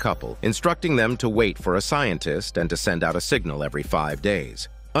over to the couple, instructing them to wait for a scientist and to send out a signal every 5 days.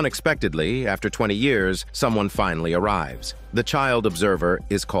 Unexpectedly, after 20 years, someone finally arrives. The child observer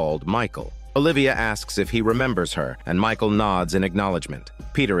is called Michael. Olivia asks if he remembers her, and Michael nods in acknowledgement.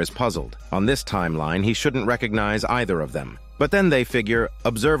 Peter is puzzled. On this timeline, he shouldn't recognize either of them. But then they figure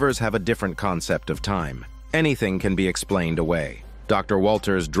observers have a different concept of time. Anything can be explained away. Dr.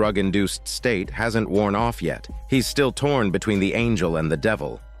 Walter's drug-induced state hasn't worn off yet. He's still torn between the angel and the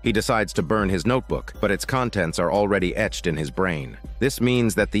devil. He decides to burn his notebook, but its contents are already etched in his brain. This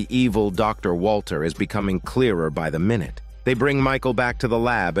means that the evil Dr. Walter is becoming clearer by the minute. They bring Michael back to the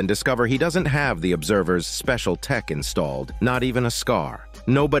lab and discover he doesn't have the observer's special tech installed, not even a scar.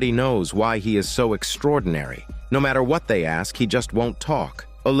 Nobody knows why he is so extraordinary. No matter what they ask, he just won't talk.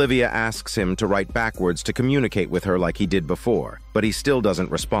 Olivia asks him to write backwards to communicate with her like he did before, but he still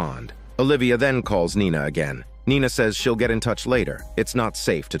doesn't respond. Olivia then calls Nina again. Nina says she'll get in touch later. It's not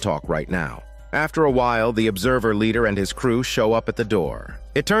safe to talk right now. After a while, the observer leader and his crew show up at the door.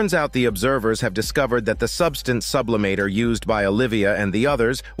 It turns out the observers have discovered that the substance sublimator used by Olivia and the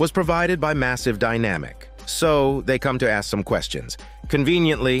others was provided by Massive Dynamic. So, they come to ask some questions.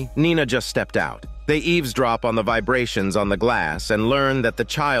 Conveniently, Nina just stepped out. They eavesdrop on the vibrations on the glass and learn that the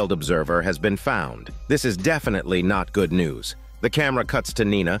child observer has been found. This is definitely not good news. The camera cuts to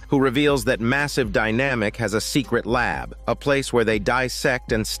Nina, who reveals that Massive Dynamic has a secret lab, a place where they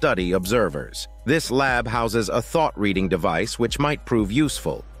dissect and study observers. This lab houses a thought-reading device which might prove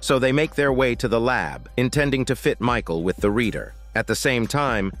useful, so they make their way to the lab, intending to fit Michael with the reader. At the same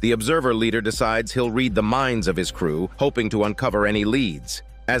time, the observer leader decides he'll read the minds of his crew, hoping to uncover any leads.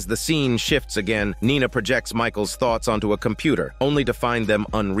 As the scene shifts again, Nina projects Michael's thoughts onto a computer, only to find them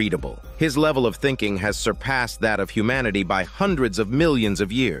unreadable. His level of thinking has surpassed that of humanity by hundreds of millions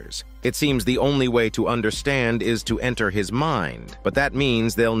of years. It seems the only way to understand is to enter his mind, but that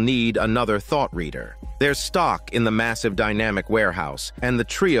means they'll need another thought reader. There's stock in the Massive Dynamic warehouse, and the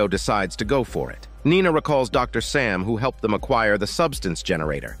trio decides to go for it. Nina recalls Dr. Sam, who helped them acquire the substance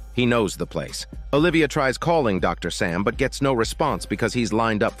generator. He knows the place. Olivia tries calling Dr. Sam, but gets no response because he's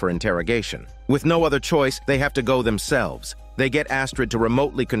lined up for interrogation. With no other choice, they have to go themselves. They get Astrid to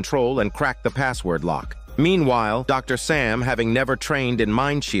remotely control and crack the password lock. Meanwhile, Dr. Sam, having never trained in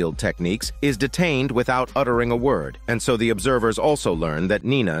mind shield techniques, is detained without uttering a word, and so the observers also learn that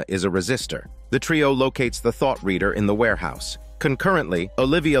Nina is a resistor. The trio locates the thought reader in the warehouse. Concurrently,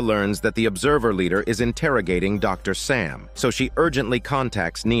 Olivia learns that the observer leader is interrogating Dr. Sam, so she urgently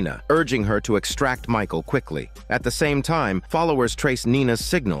contacts Nina, urging her to extract Michael quickly. At the same time, followers trace Nina's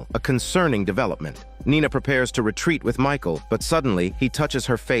signal, a concerning development. Nina prepares to retreat with Michael, but suddenly he touches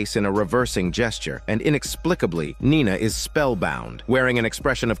her face in a reversing gesture, and inexplicably, Nina is spellbound, wearing an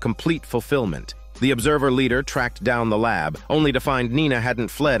expression of complete fulfillment. The observer leader tracked down the lab, only to find Nina hadn't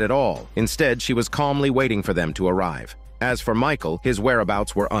fled at all. Instead, she was calmly waiting for them to arrive. As for Michael, his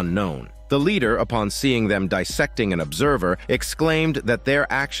whereabouts were unknown. The leader, upon seeing them dissecting an observer, exclaimed that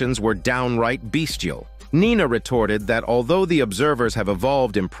their actions were downright bestial. Nina retorted that although the observers have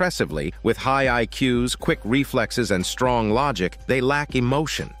evolved impressively, with high IQs, quick reflexes, and strong logic, they lack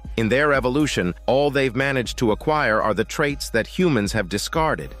emotion. In their evolution, all they've managed to acquire are the traits that humans have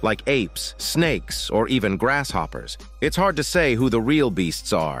discarded, like apes, snakes, or even grasshoppers. It's hard to say who the real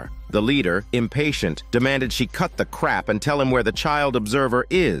beasts are. The leader, impatient, demanded she cut the crap and tell him where the child observer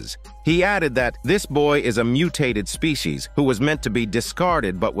is. He added that this boy is a mutated species who was meant to be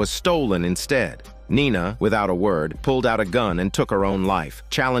discarded but was stolen instead. Nina, without a word, pulled out a gun and took her own life,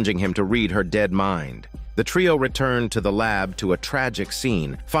 challenging him to read her dead mind. The trio returned to the lab to a tragic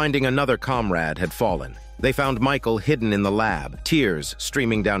scene, finding another comrade had fallen. They found Michael hidden in the lab, tears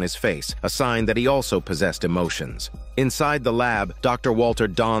streaming down his face, a sign that he also possessed emotions. Inside the lab, Dr. Walter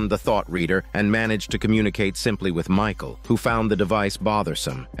donned the thought reader and managed to communicate simply with Michael, who found the device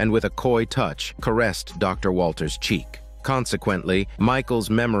bothersome and with a coy touch caressed Dr. Walter's cheek. Consequently, Michael's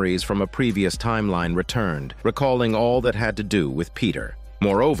memories from a previous timeline returned, recalling all that had to do with Peter.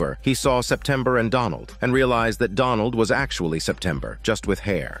 Moreover, he saw September and Donald, and realized that Donald was actually September, just with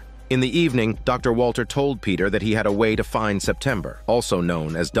hair. In the evening, Dr. Walter told Peter that he had a way to find September, also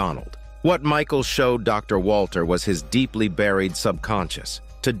known as Donald. What Michael showed Dr. Walter was his deeply buried subconscious.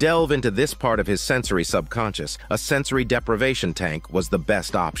 To delve into this part of his sensory subconscious, a sensory deprivation tank was the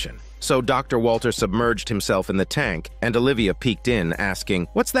best option. So Dr. Walter submerged himself in the tank, and Olivia peeked in, asking,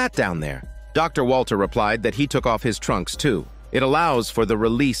 "What's that down there?" Dr. Walter replied that he took off his trunks too. It allows for the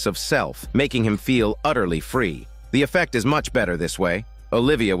release of self, making him feel utterly free. The effect is much better this way.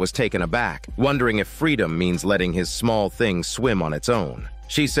 Olivia was taken aback, wondering if freedom means letting his small thing swim on its own.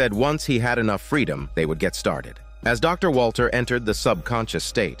 She said once he had enough freedom, they would get started. As Dr. Walter entered the subconscious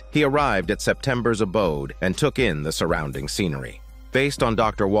state, he arrived at September's abode and took in the surrounding scenery. Based on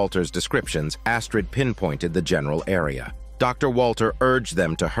Dr. Walter's descriptions, Astrid pinpointed the general area. Dr. Walter urged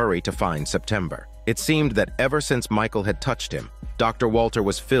them to hurry to find September. It seemed that ever since Michael had touched him, Dr. Walter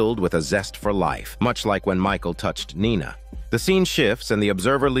was filled with a zest for life, much like when Michael touched Nina. The scene shifts and the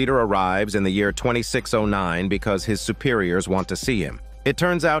observer leader arrives in the year 2609 because his superiors want to see him. It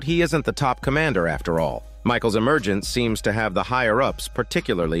turns out he isn't the top commander after all. Michael's emergence seems to have the higher-ups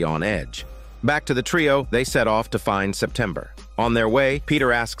particularly on edge. Back to the trio, they set off to find September. On their way,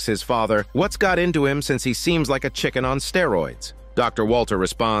 Peter asks his father, what's got into him since he seems like a chicken on steroids? Dr. Walter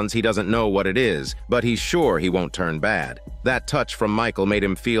responds he doesn't know what it is, but he's sure he won't turn bad. That touch from Michael made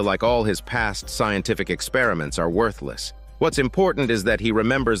him feel like all his past scientific experiments are worthless. What's important is that he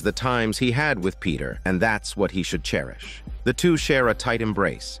remembers the times he had with Peter, and that's what he should cherish. The two share a tight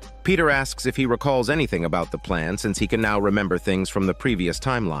embrace. Peter asks if he recalls anything about the plan since he can now remember things from the previous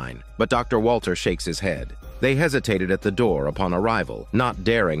timeline, but Dr. Walter shakes his head. They hesitated at the door upon arrival, not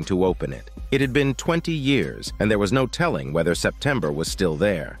daring to open it. It had been 20 years, and there was no telling whether September was still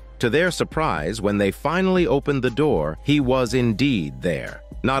there. To their surprise, when they finally opened the door, he was indeed there.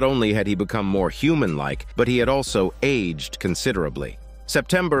 Not only had he become more human-like, but he had also aged considerably.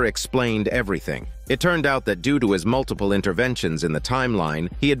 September explained everything. It turned out that due to his multiple interventions in the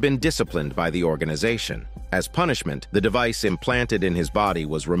timeline, he had been disciplined by the organization. As punishment, the device implanted in his body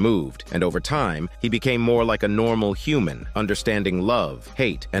was removed, and over time, he became more like a normal human, understanding love,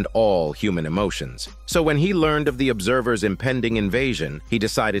 hate, and all human emotions. So when he learned of the Observer's impending invasion, he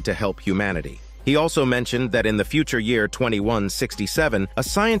decided to help humanity. He also mentioned that in the future year 2167, a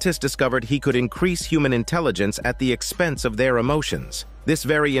scientist discovered he could increase human intelligence at the expense of their emotions. This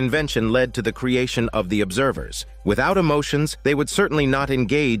very invention led to the creation of the Observers. Without emotions, they would certainly not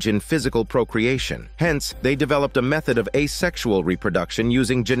engage in physical procreation. Hence, they developed a method of asexual reproduction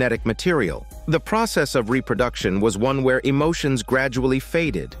using genetic material. The process of reproduction was one where emotions gradually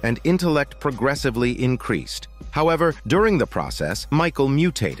faded and intellect progressively increased. However, during the process, Michael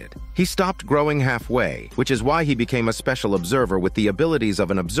mutated. He stopped growing halfway, which is why he became a special observer with the abilities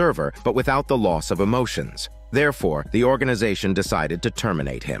of an observer, but without the loss of emotions. Therefore, the organization decided to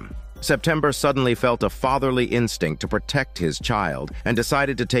terminate him. September suddenly felt a fatherly instinct to protect his child and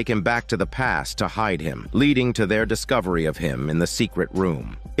decided to take him back to the past to hide him, leading to their discovery of him in the secret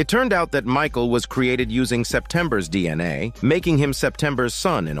room. It turned out that Michael was created using September's DNA, making him September's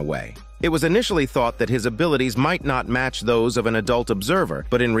son in a way. It was initially thought that his abilities might not match those of an adult observer,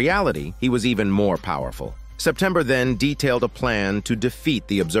 but in reality, he was even more powerful. September then detailed a plan to defeat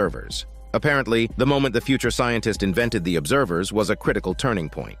the Observers. Apparently, the moment the future scientist invented the Observers was a critical turning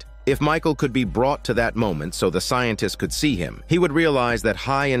point. If Michael could be brought to that moment so the scientist could see him, he would realize that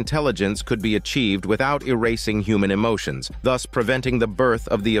high intelligence could be achieved without erasing human emotions, thus preventing the birth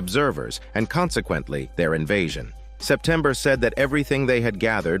of the Observers and consequently their invasion. September said that everything they had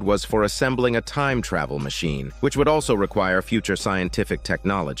gathered was for assembling a time travel machine, which would also require future scientific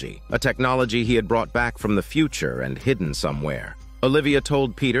technology, a technology he had brought back from the future and hidden somewhere. Olivia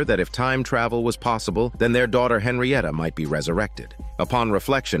told Peter that if time travel was possible, then their daughter Henrietta might be resurrected. Upon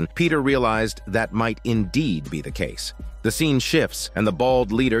reflection, Peter realized that might indeed be the case. The scene shifts, and the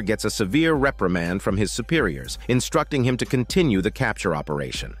bald leader gets a severe reprimand from his superiors, instructing him to continue the capture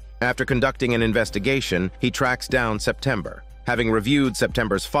operation. After conducting an investigation, he tracks down September. Having reviewed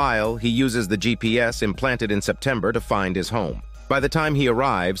September's file, he uses the GPS implanted in September to find his home. By the time he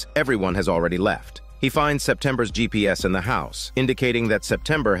arrives, everyone has already left. He finds September's GPS in the house, indicating that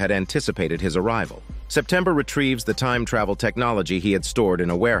September had anticipated his arrival. September retrieves the time travel technology he had stored in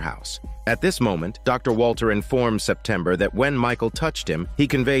a warehouse. At this moment, Dr. Walter informs September that when Michael touched him, he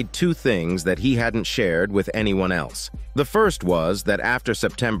conveyed two things that he hadn't shared with anyone else. The first was that after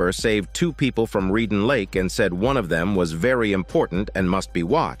September saved two people from Reedon Lake and said one of them was very important and must be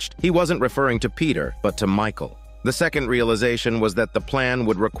watched, he wasn't referring to Peter, but to Michael. The second realization was that the plan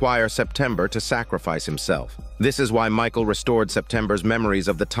would require September to sacrifice himself. This is why Michael restored September's memories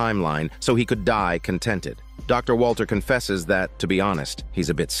of the timeline so he could die contented. Dr. Walter confesses that, to be honest, he's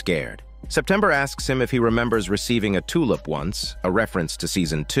a bit scared. September asks him if he remembers receiving a tulip once, a reference to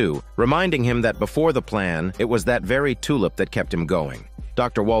Season 2, reminding him that before the plan, it was that very tulip that kept him going.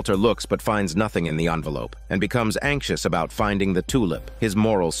 Dr. Walter looks but finds nothing in the envelope and becomes anxious about finding the tulip, his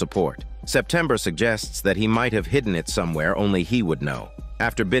moral support. September suggests that he might have hidden it somewhere only he would know.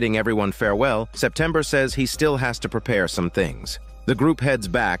 After bidding everyone farewell, September says he still has to prepare some things. The group heads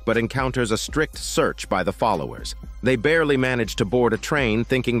back but encounters a strict search by the followers. They barely manage to board a train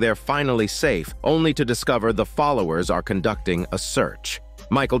thinking they're finally safe, only to discover the followers are conducting a search.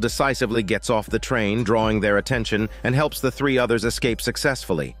 Michael decisively gets off the train, drawing their attention, and helps the three others escape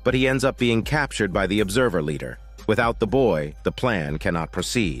successfully, but he ends up being captured by the observer leader. Without the boy, the plan cannot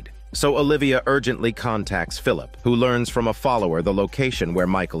proceed. So Olivia urgently contacts Philip, who learns from a follower the location where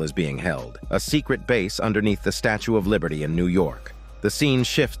Michael is being held, a secret base underneath the Statue of Liberty in New York. The scene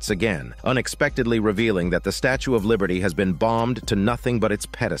shifts again, unexpectedly revealing that the Statue of Liberty has been bombed to nothing but its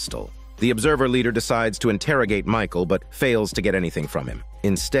pedestal. The observer leader decides to interrogate Michael but fails to get anything from him.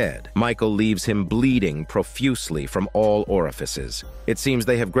 Instead, Michael leaves him bleeding profusely from all orifices. It seems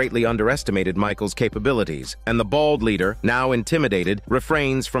they have greatly underestimated Michael's capabilities, and the bald leader, now intimidated,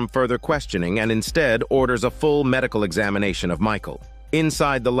 refrains from further questioning and instead orders a full medical examination of Michael.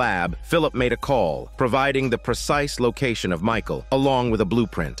 Inside the lab, Philip made a call, providing the precise location of Michael, along with a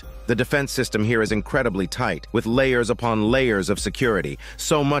blueprint. The defense system here is incredibly tight, with layers upon layers of security,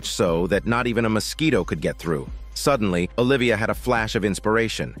 so much so that not even a mosquito could get through. Suddenly, Olivia had a flash of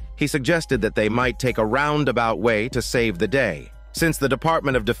inspiration. He suggested that they might take a roundabout way to save the day. Since the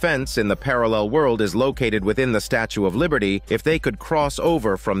Department of Defense in the parallel world is located within the Statue of Liberty, if they could cross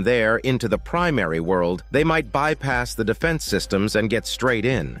over from there into the primary world, they might bypass the defense systems and get straight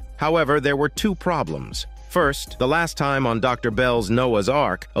in. However, there were two problems. First, the last time on Dr. Bell's Noah's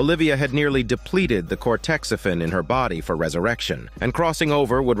Ark, Olivia had nearly depleted the cortexiphen in her body for resurrection, and crossing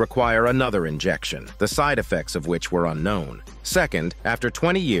over would require another injection, the side effects of which were unknown. Second, after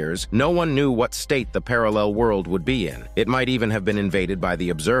 20 years, no one knew what state the parallel world would be in. It might even have been invaded by the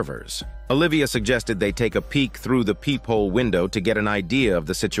observers. Olivia suggested they take a peek through the peephole window to get an idea of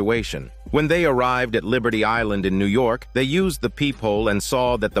the situation. When they arrived at Liberty Island in New York, they used the peephole and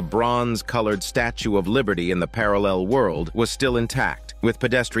saw that the bronze-colored Statue of Liberty in the parallel world was still intact, with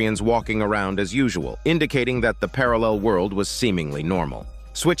pedestrians walking around as usual, indicating that the parallel world was seemingly normal.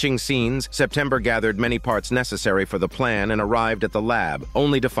 Switching scenes, September gathered many parts necessary for the plan and arrived at the lab,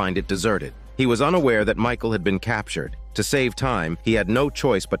 only to find it deserted. He was unaware that Michael had been captured. To save time, he had no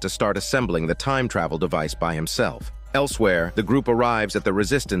choice but to start assembling the time travel device by himself. Elsewhere, the group arrives at the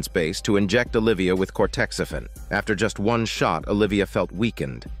resistance base to inject Olivia with cortexiphen. After just one shot, Olivia felt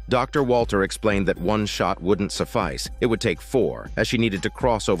weakened. Dr. Walter explained that one shot wouldn't suffice. It would take 4, as she needed to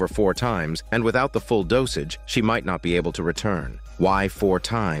cross over 4 times, and without the full dosage, she might not be able to return. Why 4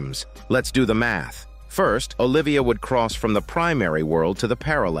 times? Let's do the math. First, Olivia would cross from the primary world to the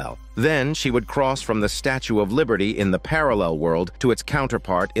parallel. Then, she would cross from the Statue of Liberty in the parallel world to its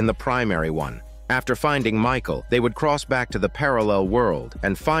counterpart in the primary one. After finding Michael, they would cross back to the parallel world,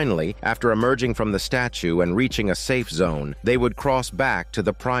 and finally, after emerging from the statue and reaching a safe zone, they would cross back to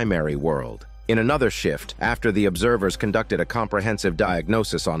the primary world. In another shift, after the observers conducted a comprehensive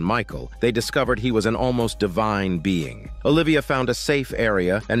diagnosis on Michael, they discovered he was an almost divine being. Olivia found a safe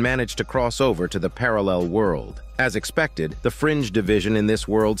area and managed to cross over to the parallel world. As expected, the Fringe division in this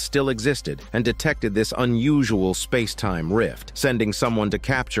world still existed and detected this unusual space-time rift, sending someone to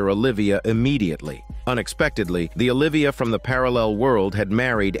capture Olivia immediately. Unexpectedly, the Olivia from the parallel world had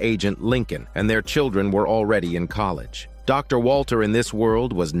married Agent Lincoln, and their children were already in college. Dr. Walter in this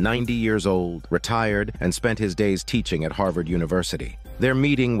world was 90 years old, retired, and spent his days teaching at Harvard University. Their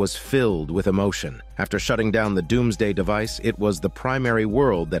meeting was filled with emotion. After shutting down the doomsday device, it was the primary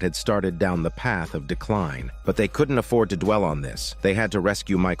world that had started down the path of decline. But they couldn't afford to dwell on this. They had to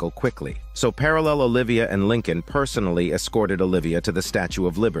rescue Michael quickly. So parallel Olivia and Lincoln personally escorted Olivia to the Statue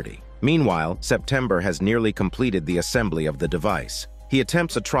of Liberty. Meanwhile, September has nearly completed the assembly of the device. He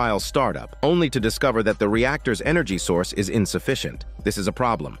attempts a trial startup, only to discover that the reactor's energy source is insufficient. This is a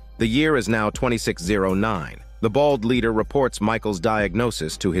problem. The year is now 2609. The bald leader reports Michael's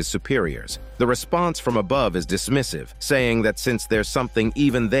diagnosis to his superiors. The response from above is dismissive, saying that since there's something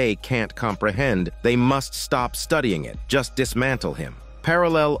even they can't comprehend, they must stop studying it, just dismantle him.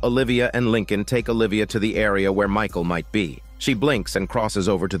 Parallel Olivia and Lincoln take Olivia to the area where Michael might be. She blinks and crosses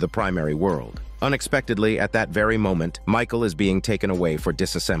over to the primary world. Unexpectedly, at that very moment, Michael is being taken away for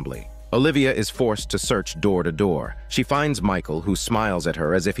disassembly. Olivia is forced to search door to door. She finds Michael, who smiles at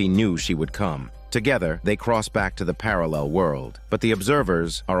her as if he knew she would come. Together, they cross back to the parallel world, but the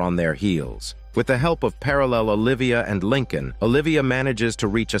observers are on their heels. With the help of parallel Olivia and Lincoln, Olivia manages to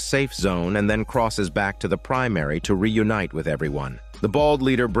reach a safe zone and then crosses back to the primary to reunite with everyone. The bald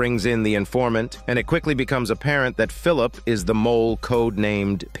leader brings in the informant, and it quickly becomes apparent that Philip is the mole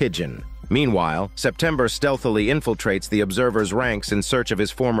code-named Pigeon. Meanwhile, September stealthily infiltrates the observers' ranks in search of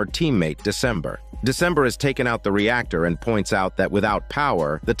his former teammate, December. December has taken out the reactor and points out that without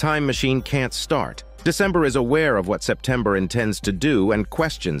power, the time machine can't start. December is aware of what September intends to do and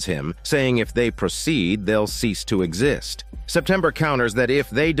questions him, saying if they proceed, they'll cease to exist. September counters that if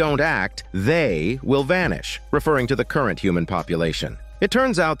they don't act, they will vanish, referring to the current human population. It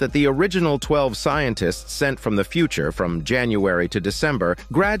turns out that the original 12 scientists sent from the future from January to December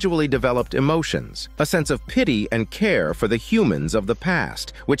gradually developed emotions, a sense of pity and care for the humans of the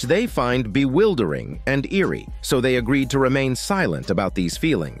past, which they find bewildering and eerie, so they agreed to remain silent about these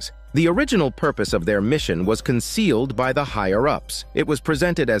feelings. The original purpose of their mission was concealed by the higher-ups. It was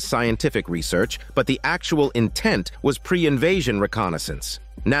presented as scientific research, but the actual intent was pre-invasion reconnaissance.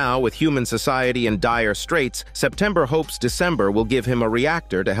 Now, with human society in dire straits, September hopes December will give him a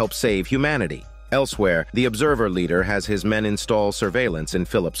reactor to help save humanity. Elsewhere, the observer leader has his men install surveillance in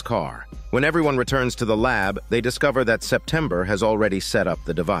Philip's car. When everyone returns to the lab, they discover that September has already set up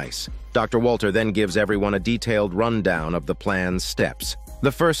the device. Dr. Walter then gives everyone a detailed rundown of the plan's steps.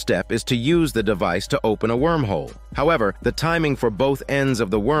 The first step is to use the device to open a wormhole. However, the timing for both ends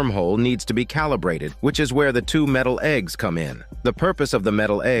of the wormhole needs to be calibrated, which is where the two metal eggs come in. The purpose of the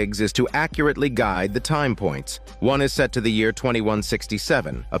metal eggs is to accurately guide the time points. One is set to the year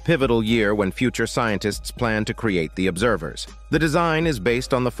 2167, a pivotal year when future scientists plan to create the observers. The design is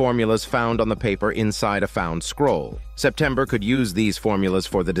based on the formulas found on the paper inside a found scroll. September could use these formulas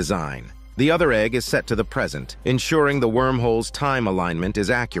for the design. The other egg is set to the present, ensuring the wormhole's time alignment is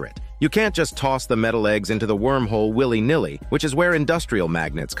accurate. You can't just toss the metal eggs into the wormhole willy-nilly, which is where industrial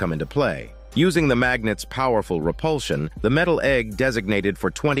magnets come into play. Using the magnet's powerful repulsion, the metal egg designated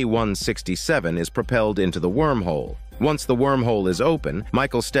for 2167 is propelled into the wormhole. Once the wormhole is open,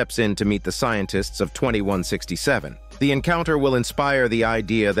 Michael steps in to meet the scientists of 2167. The encounter will inspire the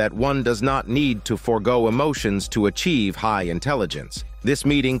idea that one does not need to forego emotions to achieve high intelligence. This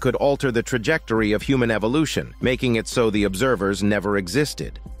meeting could alter the trajectory of human evolution, making it so the observers never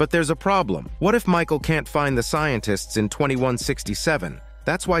existed. But there's a problem. What if Michael can't find the scientists in 2167?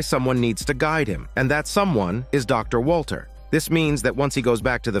 That's why someone needs to guide him, and that someone is Dr. Walter. This means that once he goes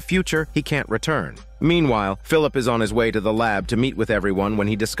back to the future, he can't return. Meanwhile, Philip is on his way to the lab to meet with everyone when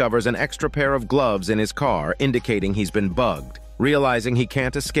he discovers an extra pair of gloves in his car, indicating he's been bugged. Realizing he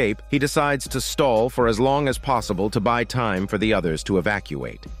can't escape, he decides to stall for as long as possible to buy time for the others to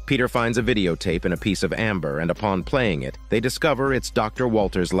evacuate. Peter finds a videotape in a piece of amber, and upon playing it, they discover it's Dr.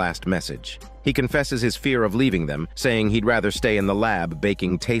 Walter's last message. He confesses his fear of leaving them, saying he'd rather stay in the lab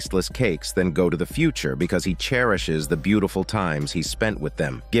baking tasteless cakes than go to the future because he cherishes the beautiful times he spent with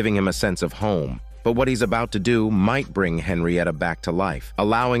them, giving him a sense of home. But what he's about to do might bring Henrietta back to life,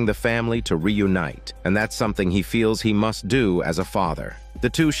 allowing the family to reunite, and that's something he feels he must do as a father. The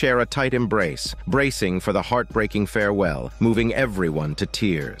two share a tight embrace, bracing for the heartbreaking farewell, moving everyone to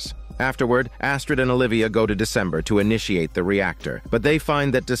tears. Afterward, Astrid and Olivia go to December to initiate the reactor, but they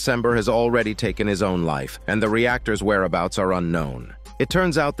find that December has already taken his own life, and the reactor's whereabouts are unknown. It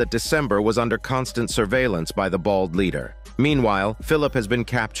turns out that December was under constant surveillance by the bald leader. Meanwhile, Philip has been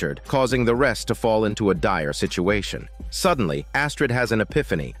captured, causing the rest to fall into a dire situation. Suddenly, Astrid has an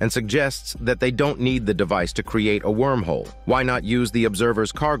epiphany and suggests that they don't need the device to create a wormhole. Why not use the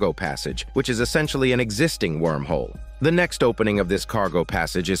observer's cargo passage, which is essentially an existing wormhole? The next opening of this cargo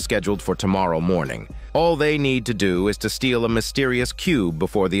passage is scheduled for tomorrow morning. All they need to do is to steal a mysterious cube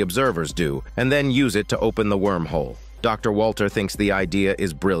before the observers do, and then use it to open the wormhole. Dr. Walter thinks the idea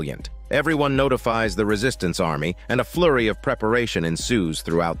is brilliant. Everyone notifies the resistance army, and a flurry of preparation ensues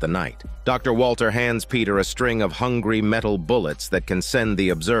throughout the night. Dr. Walter hands Peter a string of hungry metal bullets that can send the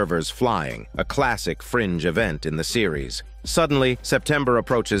observers flying, a classic Fringe event in the series. Suddenly, September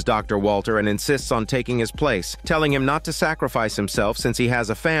approaches Dr. Walter and insists on taking his place, telling him not to sacrifice himself since he has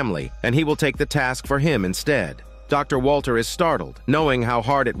a family, and he will take the task for him instead. Dr. Walter is startled, knowing how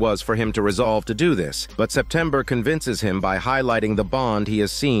hard it was for him to resolve to do this, but September convinces him by highlighting the bond he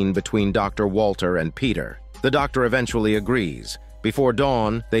has seen between Dr. Walter and Peter. The doctor eventually agrees. Before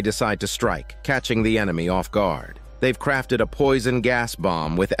dawn, they decide to strike, catching the enemy off guard. They've crafted a poison gas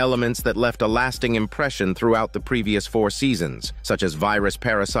bomb with elements that left a lasting impression throughout the previous 4 seasons, such as virus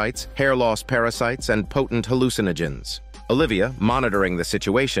parasites, hair loss parasites, and potent hallucinogens. Olivia, monitoring the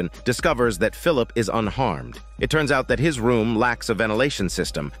situation, discovers that Philip is unharmed. It turns out that his room lacks a ventilation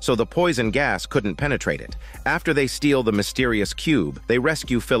system, so the poison gas couldn't penetrate it. After they steal the mysterious cube, they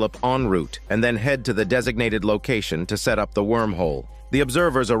rescue Philip en route and then head to the designated location to set up the wormhole. The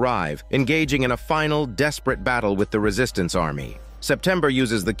observers arrive, engaging in a final, desperate battle with the resistance army. September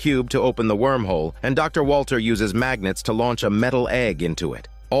uses the cube to open the wormhole, and Dr. Walter uses magnets to launch a metal egg into it.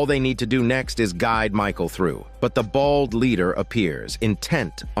 All they need to do next is guide Michael through. But the bald leader appears,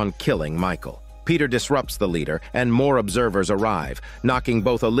 intent on killing Michael. Peter disrupts the leader, and more observers arrive, knocking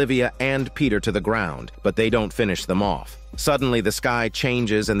both Olivia and Peter to the ground, but they don't finish them off. Suddenly, the sky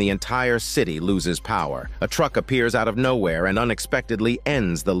changes and the entire city loses power. A truck appears out of nowhere and unexpectedly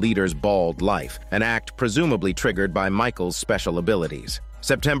ends the leader's bald life, an act presumably triggered by Michael's special abilities.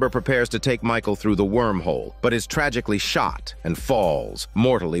 September prepares to take Michael through the wormhole, but is tragically shot and falls,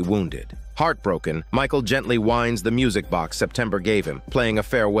 mortally wounded. Heartbroken, Michael gently winds the music box September gave him, playing a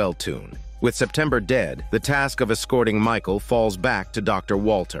farewell tune. With September dead, the task of escorting Michael falls back to Dr.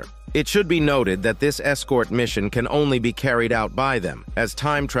 Walter. It should be noted that this escort mission can only be carried out by them, as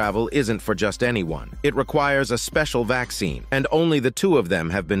time travel isn't for just anyone. It requires a special vaccine, and only the 2 of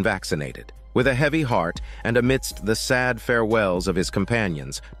them have been vaccinated. With a heavy heart, and amidst the sad farewells of his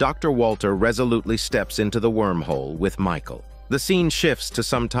companions, Dr. Walter resolutely steps into the wormhole with Michael. The scene shifts to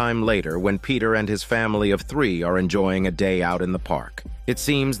some time later when Peter and his family of 3 are enjoying a day out in the park. It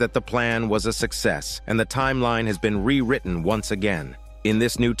seems that the plan was a success, and the timeline has been rewritten once again. In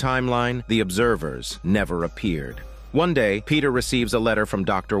this new timeline, the observers never appeared. One day, Peter receives a letter from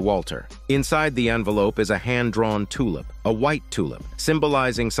Dr. Walter. Inside the envelope is a hand-drawn tulip, a white tulip,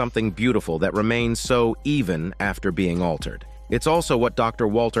 symbolizing something beautiful that remains so even after being altered. It's also what Dr.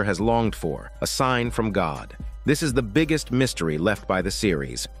 Walter has longed for, a sign from God. This is the biggest mystery left by the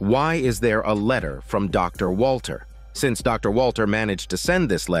series. Why is there a letter from Dr. Walter? Since Dr. Walter managed to send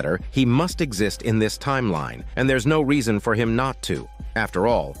this letter, he must exist in this timeline, and there's no reason for him not to. After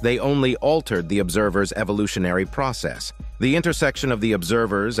all, they only altered the observer's evolutionary process. The intersection of the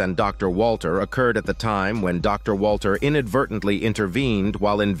observers and Dr. Walter occurred at the time when Dr. Walter inadvertently intervened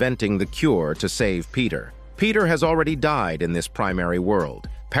while inventing the cure to save Peter. Peter has already died in this primary world.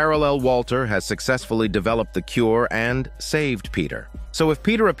 Parallel Walter has successfully developed the cure and saved Peter. So if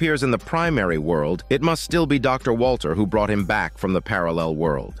Peter appears in the primary world, it must still be Dr. Walter who brought him back from the parallel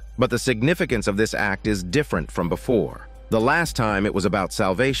world. But the significance of this act is different from before. The last time it was about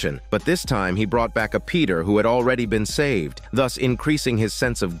salvation, but this time he brought back a Peter who had already been saved, thus increasing his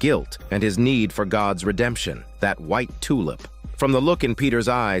sense of guilt and his need for God's redemption, that white tulip. From the look in Peter's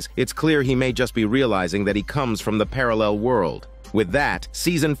eyes, it's clear he may just be realizing that he comes from the parallel world. With that,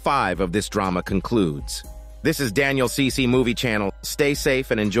 Season 5 of this drama concludes. This is Daniel CC Movie Channel. Stay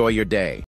safe and enjoy your day.